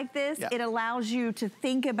level like this, it allows you to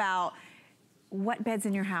think about what beds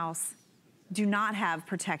in your house do not have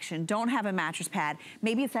protection, don't have a mattress pad.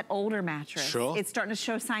 Maybe it's that older mattress. Sure. It's starting to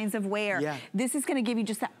show signs of wear. Yeah. This is gonna give you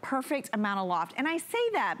just that perfect amount of loft. And I say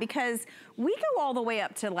that because we go all the way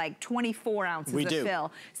up to like 24 ounces of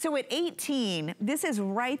fill. So at 18, this is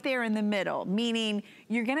right there in the middle, meaning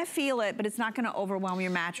you're gonna feel it, but it's not gonna overwhelm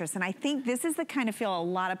your mattress. And I think this is the kind of feel a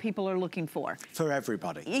lot of people are looking for. For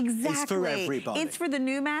everybody. Exactly. It's for everybody. It's for the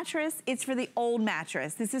new mattress, it's for the old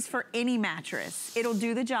mattress. This is for any mattress. It'll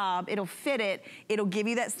do the job, it'll fit it, it'll give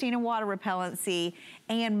you that stain and water repellency,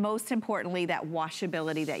 and most importantly, that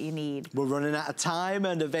washability that you need. We're running out of time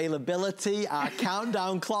and availability. Our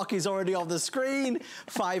countdown clock is already on the screen.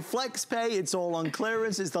 5 flex pay, it's all on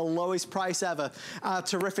clearance. It's the lowest price ever. Our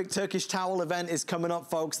terrific Turkish towel event is coming up,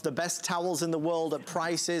 folks. The best towels in the world at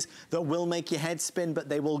prices that will make your head spin, but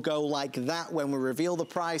they will go like that when we reveal the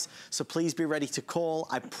price. So please be ready to call.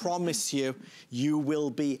 I promise you, you will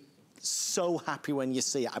be so happy when you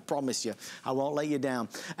see it. I promise you. I won't let you down.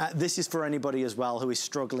 This is for anybody as well who is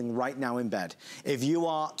struggling right now in bed. If you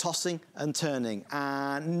are tossing and turning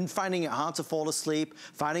and finding it hard to fall asleep,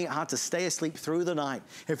 finding it hard to stay asleep through the night,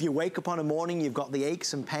 if you wake up on a morning, you've got the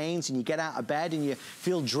aches and pains, and you get out of bed and you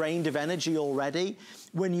feel drained of energy already,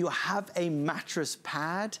 when you have a mattress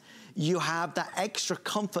pad, you have that extra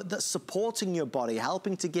comfort that's supporting your body,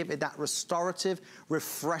 helping to give it that restorative,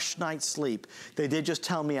 refreshed night's sleep. They did just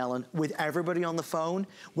tell me, Ellen, with everybody on the phone,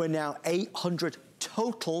 we're now 800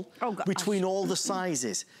 total between all the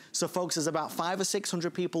sizes. So folks, there's about 500 or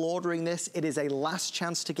 600 people ordering this. It is a last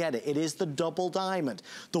chance to get it. It is the double diamond.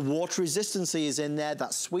 The water resistancy is in there,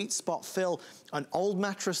 that sweet spot fill. An old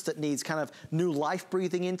mattress that needs kind of new life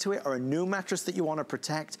breathing into it, or a new mattress that you want to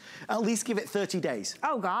protect, at least give it 30 days.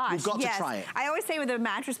 Oh gosh, you've got to try it. I always say with a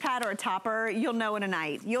mattress pad or a topper, you'll know in a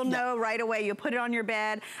night. You'll know right away. You'll put it on your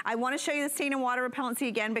bed. I want to show you the stain and water repellency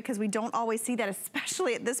again because we don't always see that,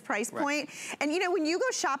 especially at this price point. And you know, when you go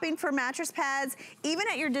shopping for mattress pads, even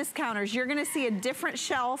at your discounters, you're going to see a different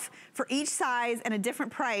shelf for each size and a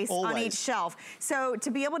different price on each shelf. So to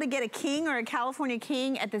be able to get a king or a California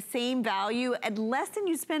king at the same value at less than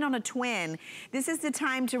you spend on a twin, this is the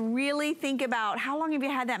time to really think about how long have you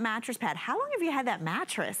had that mattress pad? How long have you had that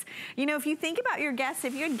mattress? You know, if you think about your guests,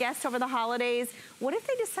 if you had guests over the holidays, what if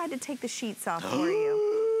they decide to take the sheets off for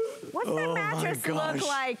you? What's that mattress look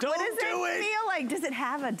like? What does it feel like? Does it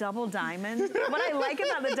have a double diamond? What I like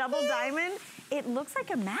about the double diamond, it looks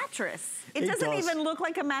like a mattress. It doesn't even look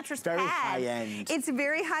like a mattress pad. Very high end. It's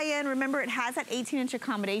very high end. Remember, it has that 18-inch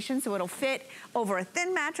accommodation, so it'll fit over a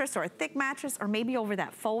thin mattress or a thick mattress, or maybe over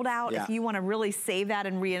that fold out if you want to really save that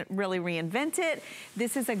and really reinvent it.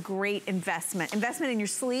 This is a great investment. Investment in your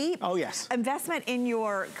sleep. Oh, yes. Investment in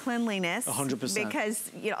your cleanliness. 100%. Because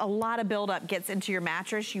you know, a lot of buildup gets into your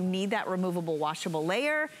mattress. You need that removable, washable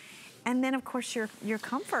layer. And then, of course, your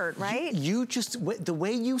comfort, right? You just, the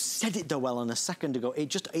way you said it, though, Ellen, a second ago,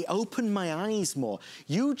 it opened my eyes more.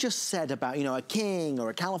 You just said about, you know, a king or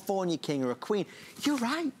a California king or a queen. You're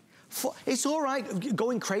right. It's all right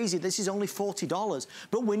going crazy. This is only $40.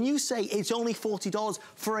 But when you say it's only $40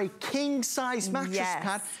 for a king-size mattress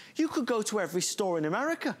pad, you could go to every store in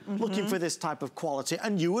America looking for this type of quality,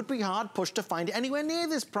 and you would be hard pushed to find it anywhere near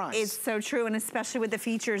this price. It's so true, and especially with the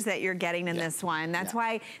features that you're getting in this one. That's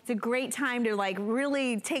why it's a great time to like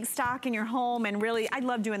really take stock in your home, and really, I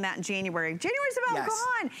love doing that in January. January's about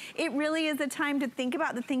gone. It really is a time to think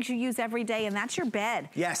about the things you use every day, and that's your bed.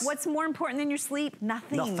 Yes. What's more important than your sleep?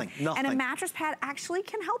 Nothing. Nothing. Nothing. And a mattress pad actually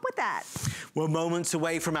can help with that. We're moments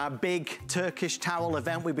away from our big Turkish towel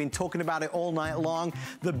event. We've been talking about it all night long.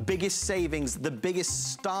 The biggest savings, the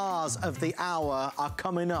biggest stars of the hour are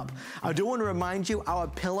coming up. I do want to remind you, our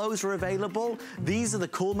pillows are available. These are the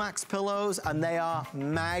Cool Max pillows, and they are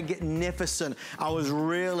magnificent. I was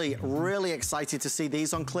really, really excited to see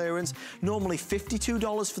these on clearance. Normally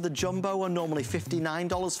 $52 for the jumbo and normally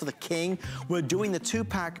 $59 for the king. We're doing the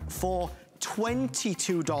 2-pack for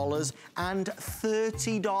 $22 and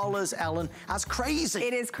 $30, Ellen. That's crazy.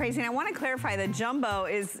 It is crazy. And I want to clarify, the jumbo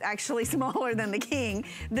is actually smaller than the king.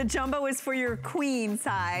 The jumbo is for your queen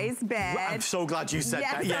size bed. I'm so glad you said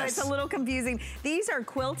that. Yes. So it's a little confusing. These are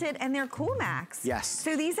quilted and they're Cool Max. Yes.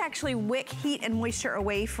 So these actually wick heat and moisture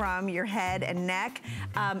away from your head and neck,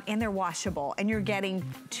 and they're washable. And you're getting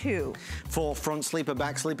 2. For front sleeper,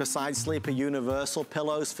 back sleeper, side sleeper, universal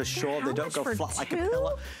pillows for sure. They don't go flat like a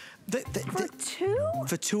pillow. For 2?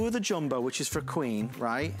 For 2 of the jumbo, which is for queen,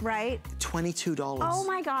 right? Right. $22. Oh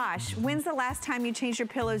my gosh. When's the last time you changed your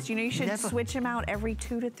pillows? You know you should switch them out every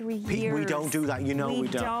 2 to 3 years. We don't do that. You know we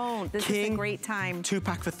don't. This is a great time.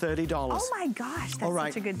 2-pack for $30. Oh my gosh, that's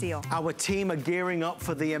such a good deal. Our team are gearing up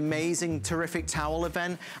for the amazing, terrific towel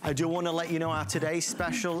event. I do want to let you know our today's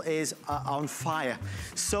special is on fire.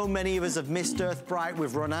 So many of us have missed Earth Bright.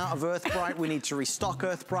 We've run out of Earth Bright. We need to restock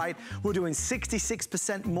Earth Bright. We're doing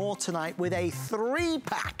 66% more tonight with a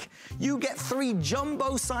 3-pack. You get 3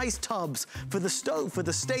 jumbo-sized tubs for the stove, for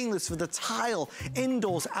the stainless, for the tile,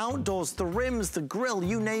 indoors, outdoors, the rims, the grill,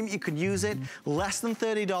 you name it, you could use it. Less than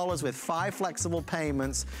 $30 with 5 flexible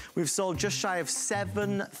payments. We've sold just shy of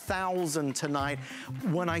 7,000 tonight.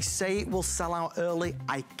 When I say it will sell out early,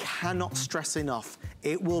 I cannot stress enough.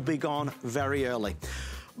 It will be gone very early.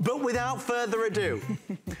 But without further ado,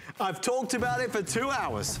 I've talked about it for 2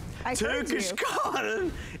 hours. Turkish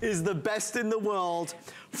cotton is the best in the world.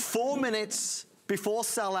 4 minutes before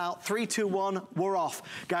sellout, 3, 2, 1, we're off.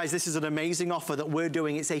 Guys, this is an amazing offer that we're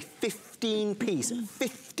doing. It's a 15-piece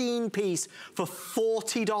for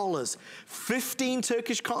 $40. 15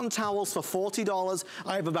 Turkish cotton towels for $40.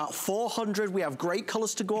 I have about 400. We have great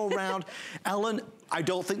colors to go around. Ellen, I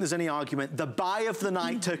don't think there's any argument. The buy of the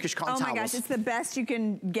night, Turkish cotton towels. Oh my gosh, it's the best you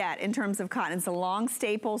can get in terms of cotton. It's a long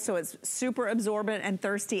staple, so it's super absorbent and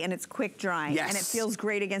thirsty, and it's quick drying. Yes. And it feels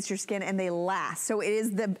great against your skin, and they last. So it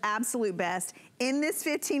is the absolute best. In this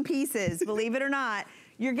 15 pieces, believe it or not,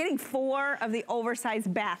 you're getting 4 of the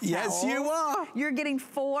oversized bath towels. Yes, you are. You're getting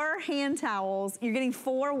 4 hand towels. You're getting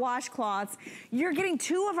 4 washcloths. You're getting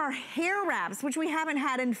 2 of our hair wraps, which we haven't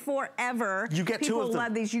had in forever. You get 2 of them. People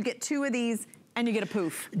love these. You get 2 of these, and you get a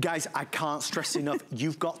poof. Guys, I can't stress enough,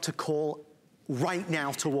 you've got to call right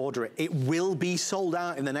now to order it. It will be sold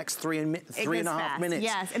out in the next 3.5 minutes.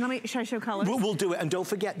 Yes, and should I show colors? We'll do it, and don't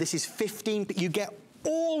forget, this is 15, you get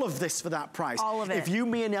all of this for that price. All of it. If you,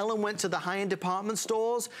 me, and Ellen went to the high-end department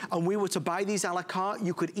stores and we were to buy these a la carte,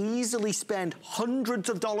 you could easily spend hundreds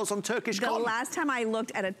of dollars on Turkish cotton. The last time I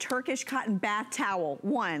looked at a Turkish cotton bath towel,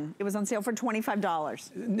 it was on sale for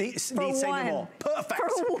 $25. Need say no more. Perfect.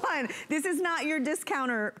 For 1. This is not your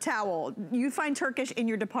discounter towel. You find Turkish in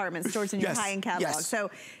your department stores and your high-end catalog. Yes. So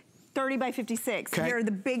 30 by 56. Okay. They're the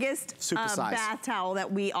biggest bath towel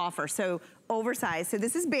that we offer. So oversized. So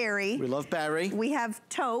this is berry. We love berry. We have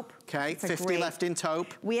taupe. Okay, 50 left in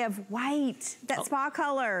taupe. We have white, that spa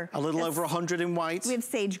color. A little over 100 in white. We have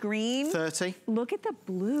sage green. 30. Look at the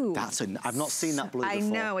blue. I've not seen that blue before. I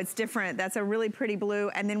know, it's different. That's a really pretty blue.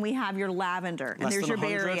 And then we have your lavender. And there's your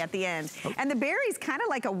berry at the end. Oh. And the berry's kind of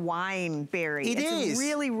like a wine berry. It's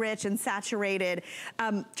really rich and saturated.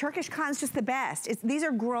 Turkish cotton's just the best. These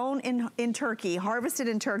are grown in Turkey, harvested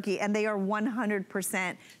in Turkey, and they are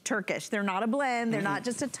 100% Turkish. They're not a blend. They're not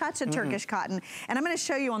just a touch of Turkish cotton. And I'm going to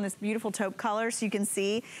show you on this beautiful taupe color so you can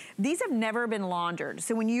see. These have never been laundered.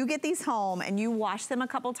 So when you get these home and you wash them a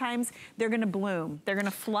couple times, they're going to bloom. They're going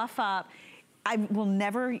to fluff up. I will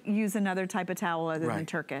never use another type of towel other than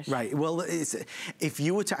Turkish. Right, well, if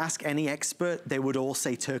you were to ask any expert, they would all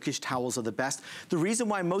say Turkish towels are the best. The reason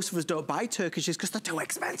why most of us don't buy Turkish is because they're too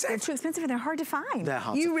expensive. They're too expensive and they're hard to find. They're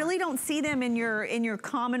hard to find. You really don't see them in your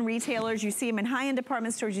common retailers. You see them in high-end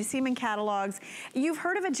department stores. You see them in catalogs. You've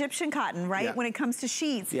heard of Egyptian cotton, right? Yeah. When it comes to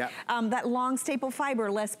sheets. Yeah. That long staple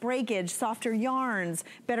fiber, less breakage, softer yarns,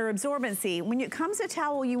 better absorbency. When it comes to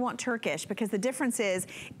towel, you want Turkish because the difference is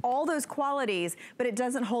all those qualities, but it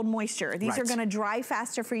doesn't hold moisture. These are gonna dry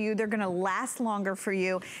faster for you. They're gonna last longer for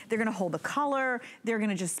you. They're gonna hold the color. They're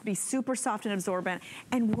gonna just be super soft and absorbent.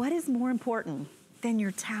 And what is more important? than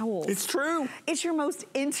your towels. It's true. It's your most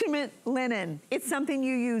intimate linen. It's something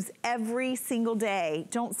you use every single day.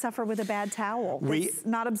 Don't suffer with a bad towel. It's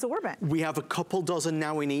not absorbent. We have a couple dozen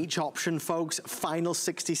now in each option, folks. Final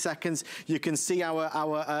 60 seconds. You can see our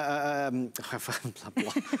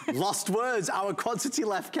lost words, our quantity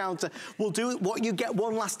left counter. We'll do what you get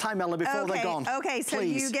one last time, Ella, before they're gone. Okay, so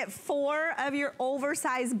you get 4 of your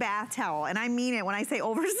oversized bath towel, and I mean it when I say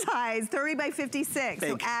oversized, 30 by 56,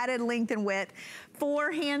 so added length and width.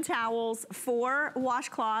 4 hand towels, 4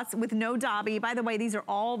 washcloths with no dobby. By the way, these are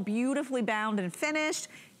all beautifully bound and finished.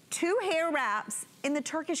 2 hair wraps in the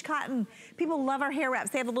Turkish cotton. People love our hair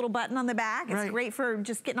wraps. They have a little button on the back. It's great for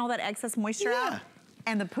just getting all that excess moisture out.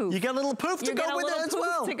 And the poof. You get a little poof to go with it as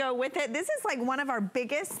well. To go with it. This is like one of our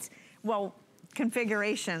biggest, well,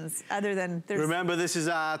 configurations other than there's... Remember, this is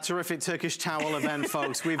our terrific Turkish towel event,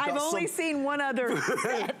 folks. I've only seen one other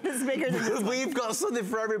set that's bigger than this one. We've got something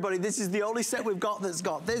for everybody. This is the only set we've got that's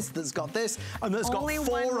got this, and that's got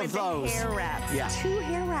 4 of those. Hair wraps. Yeah. 2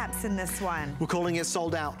 hair wraps in this one. We're calling it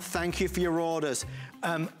sold out. Thank you for your orders.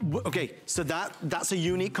 Okay, so that's a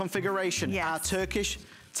unique configuration. Yes. Our Turkish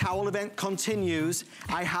towel event continues.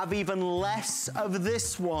 I have even less of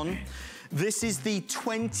this one. This is the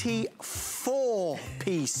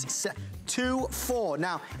 24-piece set. 2-4.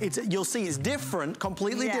 Now, you'll see it's different,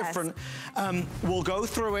 completely different. We'll go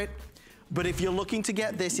through it, but if you're looking to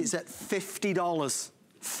get this, it's at $50.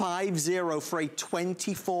 50 for a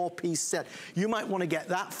 24-piece set. You might want to get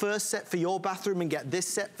that first set for your bathroom and get this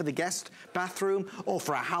set for the guest bathroom, or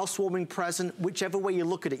for a housewarming present. Whichever way you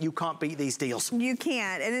look at it, you can't beat these deals. You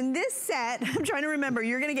can't. And in this set, I'm trying to remember,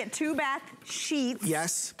 you're going to get 2 bath sheets.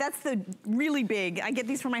 Yes. That's the really big. I get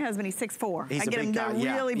these for my husband. He's 6'4". He's I get him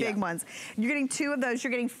the really big yeah. ones. You're getting 2 of those.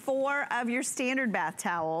 You're getting 4 of your standard bath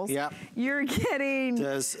towels. Yeah. You're getting...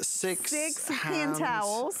 There's 6 hand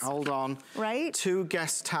towels. Hold on. Right? 2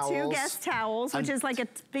 guest towels. 2 guest towels, which is like a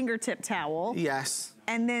fingertip towel. Yes.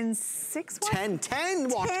 And then 6 10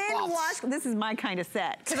 washcloths. This is my kind of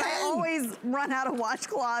set, because I always run out of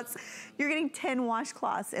washcloths. You're getting 10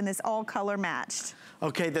 washcloths in this all color matched.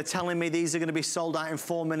 Okay, they're telling me these are going to be sold out in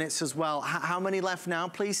 4 minutes as well. How many left now,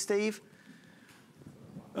 please, Steve?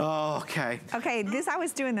 Oh, okay. Okay, I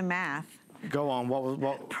was doing the math. Go on,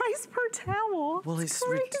 what? Price per towel. Well, it's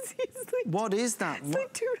crazy. What is that? It's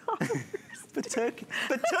like $2. The Turkish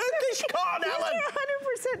cotton, Ellen.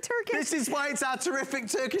 100% Turkish. This is why it's our terrific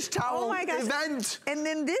Turkish towel event. And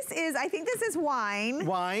then this is, I think this is wine.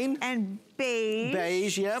 Wine. And beige.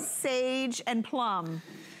 Beige, yep. Sage and plum.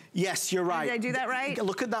 Yes, you're right. Did I do that right?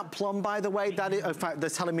 Look at that plum, by the way. That is, in fact, they're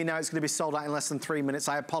telling me now it's going to be sold out in less than 3 minutes.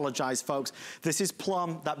 I apologize, folks. This is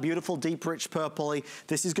plum, that beautiful, deep, rich purpley.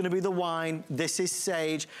 This is going to be the wine. This is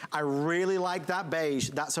sage. I really like that beige.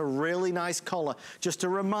 That's a really nice color. Just a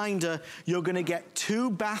reminder, you're going to get 2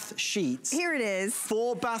 bath sheets. Here it is.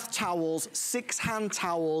 4 bath towels, 6 hand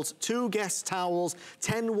towels, 2 guest towels,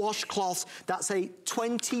 10 washcloths. That's a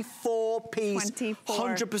 24-piece,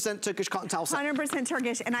 100% Turkish cotton towel set. 100%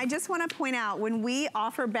 Turkish. And I just want to point out, when we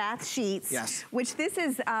offer bath sheets, which this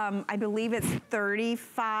is, I believe it's 30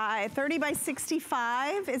 by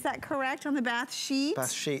 65, is that correct on the bath sheet?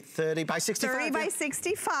 Bath sheet, 30 by 65. 30 by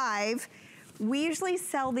 65. We usually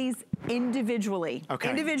sell these individually. Okay.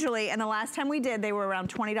 Individually, and the last time we did, they were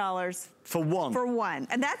around $20. For one? For one,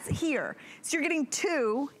 and that's here. So you're getting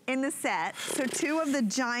 2 in the set, so 2 of the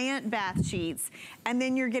giant bath sheets, and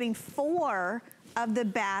then you're getting 4 of the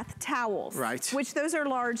bath towels. Right. Which those are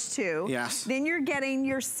large too. Yes. Then you're getting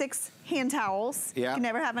your 6 hand towels. Yeah. You can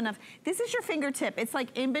never have enough. This is your fingertip. It's like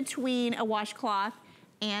in between a washcloth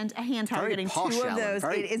and a hand towel. You're getting posh, 2 of those.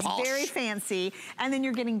 It's very fancy. And then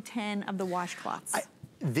you're getting 10 of the washcloths.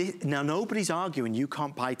 Now, nobody's arguing you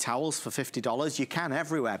can't buy towels for $50. You can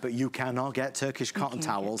everywhere, but you cannot get Turkish cotton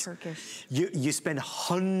towels. Turkish. You spend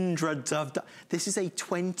hundreds of dollars. This is a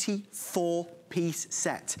 24-piece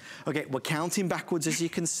set. Okay, we're counting backwards, as you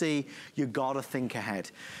can see. You gotta think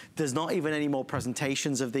ahead. There's not even any more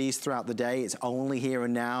presentations of these throughout the day. It's only here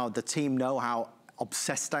and now. The team know how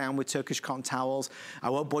obsessed I am with Turkish cotton towels. I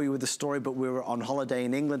won't bore you with the story, but we were on holiday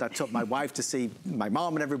in England. I took my wife to see my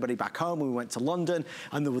mom and everybody back home. We went to London,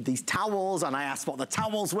 and there were these towels, and I asked what the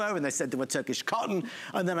towels were, and they said they were Turkish cotton,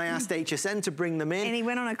 and then I asked HSN to bring them in. And he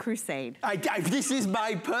went on a crusade. This is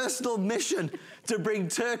my personal mission, to bring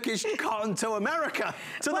Turkish cotton to America,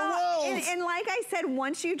 to the world. And like I said,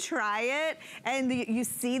 once you try it, and you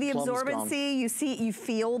see the absorbency, you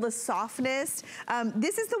feel the softness.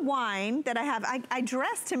 This is the wine that I have. I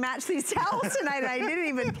dressed to match these towels tonight, and I didn't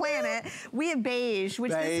even plan it. We have beige,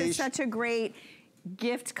 which this is such a great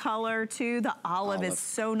gift color too. The olive is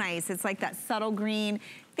so nice. It's like that subtle green.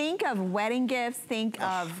 think of wedding gifts, think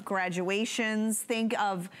of graduations, think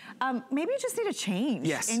of maybe you just need a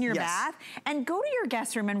change in your bath, and go to your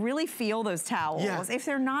guest room and really feel those towels. Yeah. If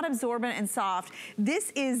they're not absorbent and soft,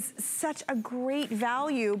 this is such a great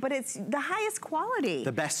value, but it's the highest quality.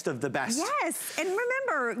 The best of the best. Yes, and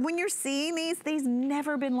remember, when you're seeing these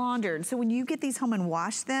never been laundered. So when you get these home and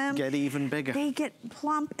wash them, get even bigger. They get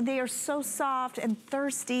plump, they are so soft and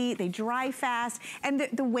thirsty, they dry fast, and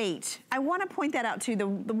the weight. I wanna point that out too.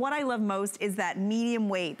 What I love most is that medium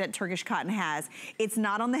weight that Turkish cotton has. It's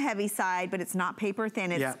not on the heavy side, but it's not paper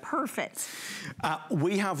thin, it's perfect.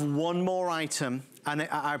 We have one more item. And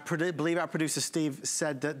I believe our producer Steve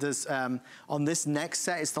said that there's, on this next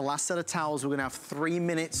set, it's the last set of towels, we're gonna have 3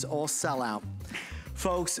 minutes or sell out.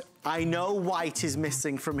 Folks, I know white is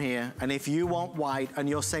missing from here, and if you want white and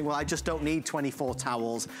you're saying, well, I just don't need 24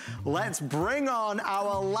 towels, let's bring on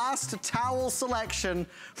our last towel selection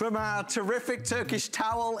from our terrific Turkish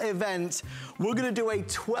towel event. We're gonna do a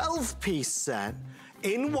 12-piece set.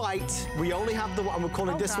 In white, we only have the one, and we're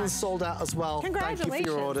calling this one sold out as well. Congratulations. Thank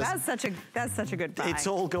you for your orders. That's such a good buy. It's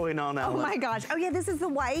all going on, Ellen. Oh my gosh. Oh yeah, this is the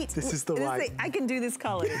white. This is the white. I can do this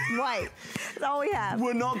color. It's white. That's all we have.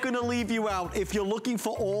 We're not gonna leave you out. If you're looking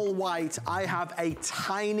for all white, I have a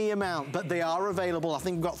tiny amount, but they are available. I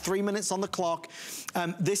think we've got 3 minutes on the clock.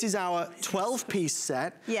 This is our 12-piece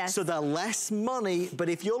set. Yes. So they're less money, but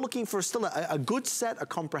if you're looking for still a good set, a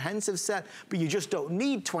comprehensive set, but you just don't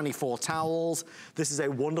need 24 towels, this is a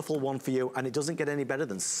wonderful one for you, and it doesn't get any better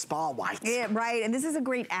than Spa White. Yeah, right, and this is a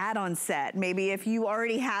great add-on set. Maybe if you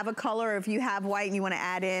already have a color, if you have white and you wanna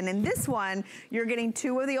add in, and this one, you're getting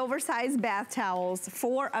 2 of the oversized bath towels,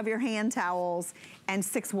 4 of your hand towels, and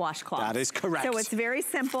 6 washcloths. That is correct. So it's very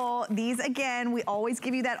simple. These, again, we always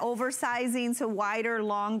give you that oversizing, so wider,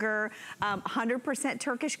 longer, 100%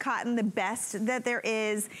 Turkish cotton, the best that there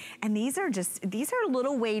is. And these are a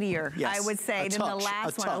little weightier, I would say, than the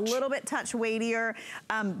last one. A little bit touch weightier.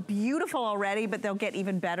 Beautiful already, but they'll get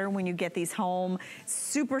even better when you get these home.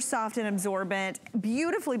 Super soft and absorbent,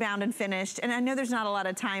 beautifully bound and finished. And I know there's not a lot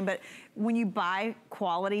of time, but when you buy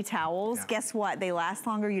quality towels, guess what? They last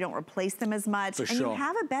longer, you don't replace them as much, and you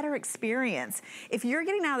have a better experience. If you're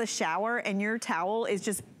getting out of the shower and your towel is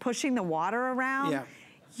just pushing the water around,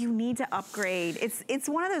 you need to upgrade. It's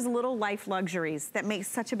one of those little life luxuries that makes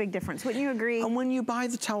such a big difference. Wouldn't you agree? And when you buy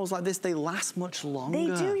the towels like this, they last much longer. They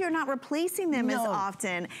do. You're not replacing them as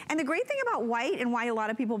often. And the great thing about white, and why a lot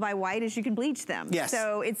of people buy white, is you can bleach them. Yes.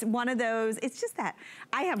 So it's one of those, it's just that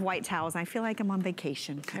I have white towels and I feel like I'm on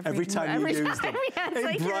vacation. Every time you use them. It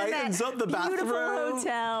like brightens up the bathroom. Beautiful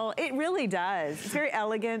hotel. It really does. It's very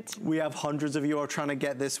elegant. We have hundreds of you are trying to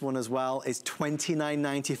get this one as well. It's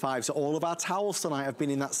 $29.95. So all of our towels tonight have been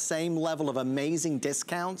in that same level of amazing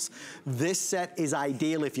discounts. This set is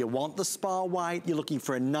ideal if you want the Spa White, you're looking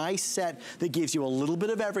for a nice set that gives you a little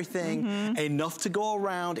bit of everything, enough to go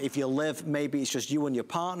around. If you live, maybe it's just you and your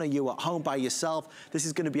partner, you at home by yourself, this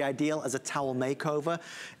is gonna be ideal as a towel makeover.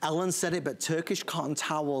 Ellen said it, but Turkish cotton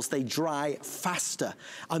towels, they dry faster.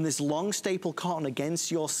 And this long staple cotton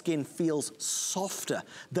against your skin feels softer.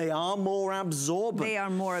 They are more absorbent. They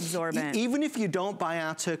are more absorbent. Even if you don't buy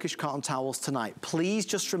our Turkish cotton towels tonight, please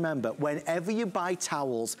just remember, whenever you buy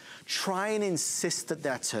towels, try and insist that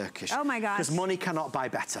they're Turkish. Oh my gosh. Because money cannot buy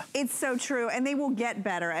better. It's so true, and they will get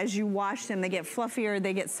better as you wash them. They get fluffier,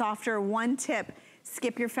 they get softer. One tip,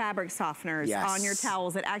 skip your fabric softeners on your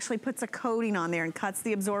towels. It actually puts a coating on there and cuts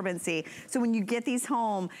the absorbency. So when you get these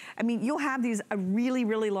home, I mean, you'll have these a really,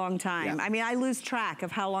 really long time. I mean, I lose track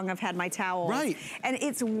of how long I've had my towels. And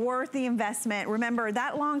it's worth the investment. Remember,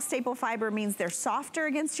 that long staple fiber means they're softer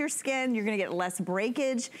against your skin. You're gonna get less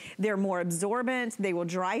breakage. They're more absorbent. They will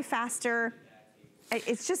dry faster.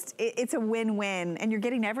 It's just, it's a win-win, and you're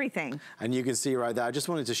getting everything. And you can see right there, I just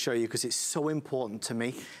wanted to show you because it's so important to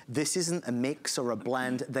me. This isn't a mix or a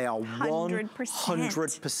blend. They are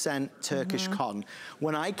 100% Turkish cotton.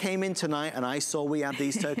 When I came in tonight and I saw we had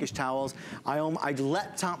these Turkish towels, I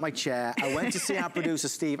leapt out my chair. I went to see our producer,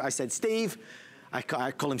 Steve. I said, Steve, I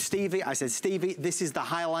call him Stevie. I said, Stevie, this is the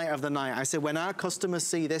highlight of the night. I said, when our customers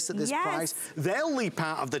see this at this price, they'll leap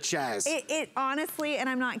out of the chairs. It honestly, and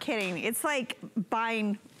I'm not kidding, it's like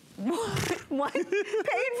buying paying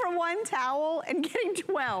for one towel and getting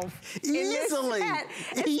 12. Easily.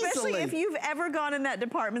 Especially if you've ever gone in that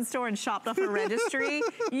department store and shopped off a registry,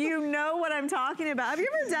 you know what I'm talking about. Have you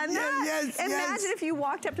ever done that? Yes, Imagine if you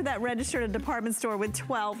walked up to that register at a department store with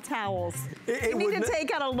 12 towels. You need to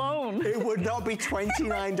take out a loan. It would not be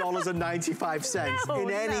 $29.95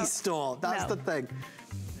 in any store. That's the thing.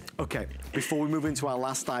 Okay, before we move into our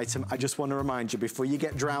last item, I just want to remind you, before you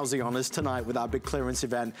get drowsy on us tonight with our big clearance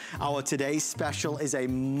event, our today's special is a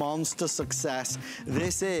monster success.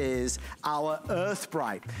 This is our Earth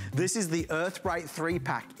Bright. This is the Earth Bright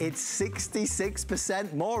 3-pack. It's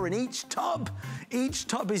 66% more in each tub. Each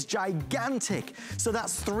tub is gigantic. So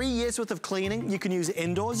that's 3 years worth of cleaning. You can use it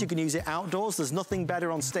indoors, you can use it outdoors. There's nothing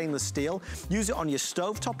better on stainless steel. Use it on your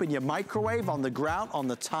stovetop, in your microwave, on the grout, on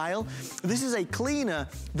the tile. This is a cleaner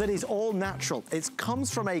that is all natural. It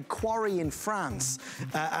comes from a quarry in France,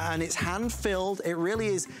 and it's hand-filled. It really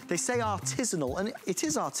is, they say artisanal, and it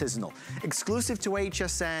is artisanal. Exclusive to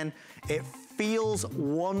HSN. It feels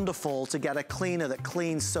wonderful to get a cleaner that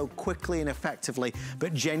cleans so quickly and effectively,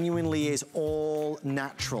 but genuinely is all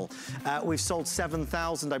natural. We've sold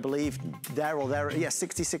 7,000, I believe, there or there, yeah,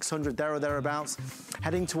 6,600 there or thereabouts,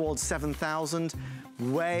 heading towards 7,000.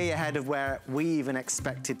 Way ahead of where we even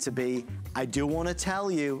expected to be. I do want to tell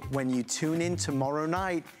you, when you tune in tomorrow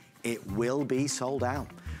night, it will be sold out.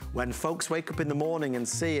 When folks wake up in the morning and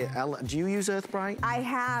see it, Ellen, do you use Earth Bright? I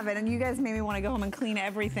have, and you guys made me want to go home and clean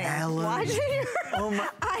everything. Ellen. Watching Oh my.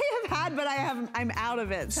 I have had, but I'm out of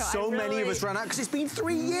it. So many of us ran out because it's been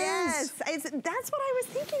 3 years. Yes, that's what I was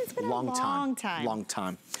thinking. It's been a long time. Long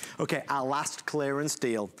time. Okay, our last clearance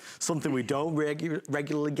deal, something we don't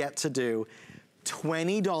regularly get to do.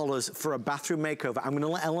 $20 for a bathroom makeover. I'm gonna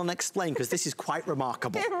let Ellen explain because this is quite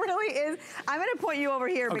remarkable. It really is. I'm gonna point you over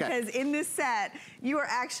here because in this set, you are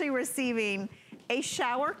actually receiving a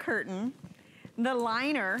shower curtain, the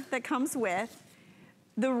liner that comes with,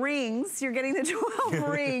 the rings, you're getting the 12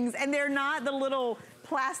 rings, and they're not the little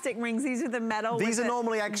plastic rings, these are the metal. These are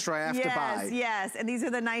normally extra, I have to buy. Yes, and these are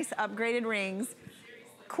the nice upgraded rings.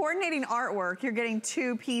 Coordinating artwork, you're getting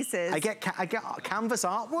 2 pieces. I get canvas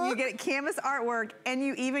artwork? You get canvas artwork, and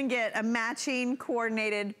you even get a matching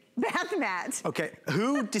coordinated bath mat. Okay,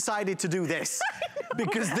 who decided to do this?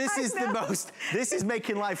 Because this is this is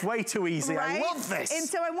making life way too easy. Right? I love this. And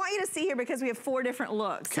so I want you to see here because we have 4 different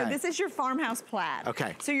looks. Okay. So this is your farmhouse plaid.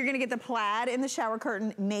 Okay. So you're gonna get the plaid in the shower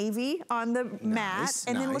curtain, navy on the mat,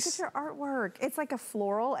 and then look at your artwork. It's like a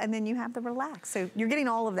floral, and then you have the relax. So you're getting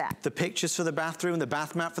all of that. The pictures for the bathroom, the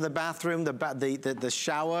bath mat for the bathroom, the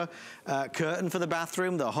shower curtain for the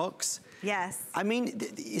bathroom, the hooks. Yes. I mean,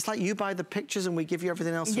 it's like you buy the pictures and we give you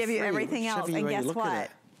everything else for free. Give you everything else, and guess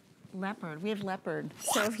what? Leopard, we have leopard.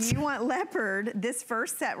 What? So if you want leopard, this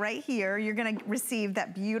first set right here, you're gonna receive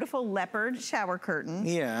that beautiful leopard shower curtain.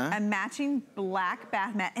 Yeah. A matching black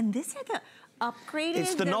bath mat, and this are the upgraded.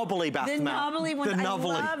 It's the knobbly bath mat. The knobbly ones, I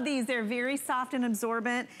love these. They're very soft and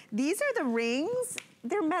absorbent. These are the rings.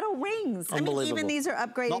 They're metal rings. Unbelievable. I mean, even these are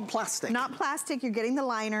upgraded. Not plastic. Not plastic. You're getting the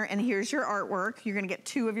liner, and here's your artwork. You're gonna get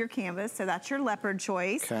 2 of your canvas, so that's your leopard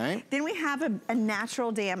choice. Okay. Then we have a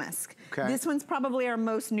natural damask. Okay. This one's probably our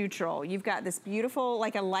most neutral. You've got this beautiful,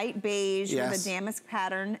 like a light beige with a damask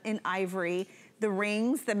pattern in ivory. The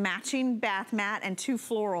rings, the matching bath mat, and 2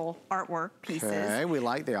 floral artwork pieces. Okay, we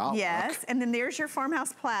like the artwork. Yes, and then there's your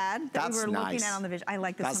farmhouse plaid that we were looking at on the vision. I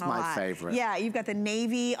like this one a lot. That's my favorite. Yeah, you've got the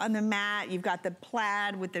navy on the mat. You've got the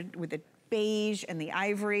plaid with the beige and the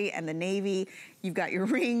ivory and the navy. You've got your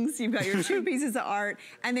rings. You've got your 2 pieces of art,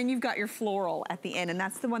 and then you've got your floral at the end, and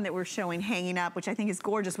that's the one that we're showing hanging up, which I think is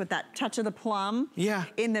gorgeous with that touch of the plum. Yeah.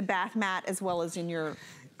 In the bath mat as well as in your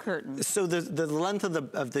curtain. So the length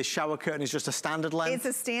of the shower curtain is just a standard length? It's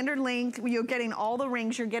a standard length. You're getting all the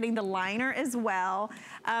rings. You're getting the liner as well.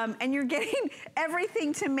 And you're getting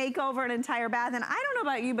everything to make over an entire bath. And I don't know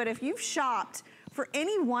about you, but if you've shopped for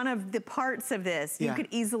any one of the parts of this, you could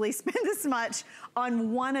easily spend this much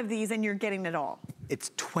on one of these and you're getting it all. It's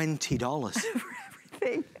 $20. For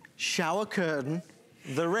everything. Shower curtain,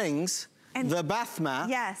 the rings, and the bath mat.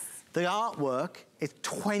 Yes. The artwork is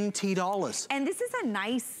 $20. And this is a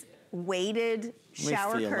nice weighted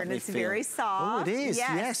shower curtain. It's very soft. Oh, it is.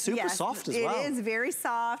 Yes, super soft as well. It is very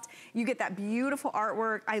soft. You get that beautiful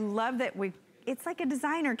artwork. I love that it's like a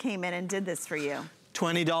designer came in and did this for you.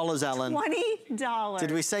 $20, Ellen. $20.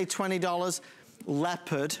 Did we say $20?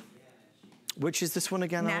 Leopard. Which is this one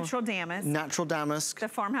again? Natural damask. Natural damask. The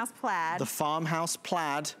farmhouse plaid. The farmhouse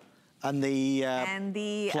plaid. And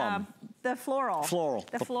the plum. The floral. Floral.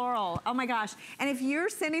 The floral. Oh my gosh. And if you're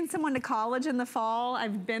sending someone to college in the fall,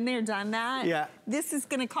 I've been there, done that. Yeah. This is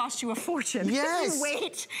gonna cost you a fortune. Yes.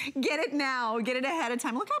 Wait, get it now, get it ahead of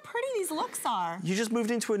time. Look how pretty these looks are. You just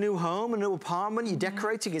moved into a new home, a new apartment, you're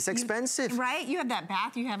decorating, it's expensive. Right, you have that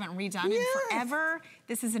bath you haven't redone in forever.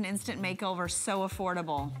 This is an instant makeover, so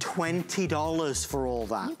affordable. $20 for all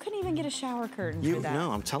that. You couldn't even get a shower curtain for that.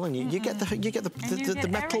 No, I'm telling you, you get the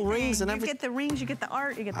metal rings and everything. You get the rings, you get the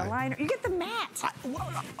art, you get the liner, you get the mat.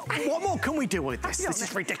 What more can we do with this? This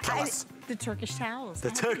is ridiculous. The Turkish towels.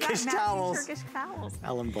 The Turkish towels. Turkish towels.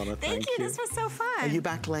 Ellen Bonner, thank you. This was so fun. Are you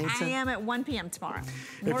back later? I am at 1 p.m. tomorrow.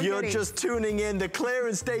 If you're just tuning in, the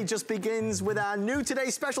clearance day just begins with our new Today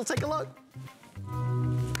Special. Take a look.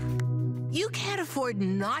 You can't afford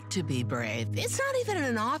not to be brave. It's not even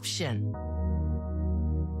an option.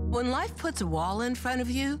 When life puts a wall in front of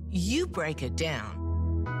you, you break it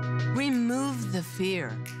down. Remove the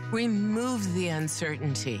fear. Remove the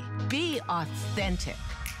uncertainty. Be authentic.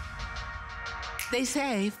 They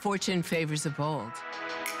say fortune favors the bold.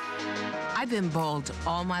 I've been bold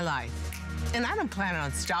all my life, and I don't plan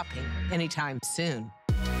on stopping anytime soon.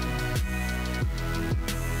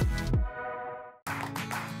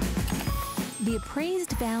 The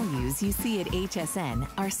appraised values you see at HSN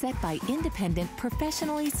are set by independent,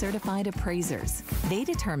 professionally certified appraisers. They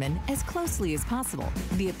determine, as closely as possible,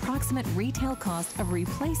 the approximate retail cost of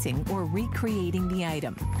replacing or recreating the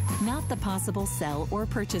item, not the possible sell or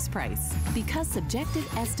purchase price. Because subjective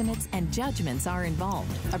estimates and judgments are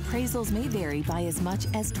involved, appraisals may vary by as much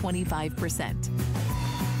as 25%.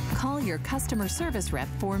 Call your customer service rep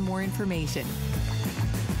for more information.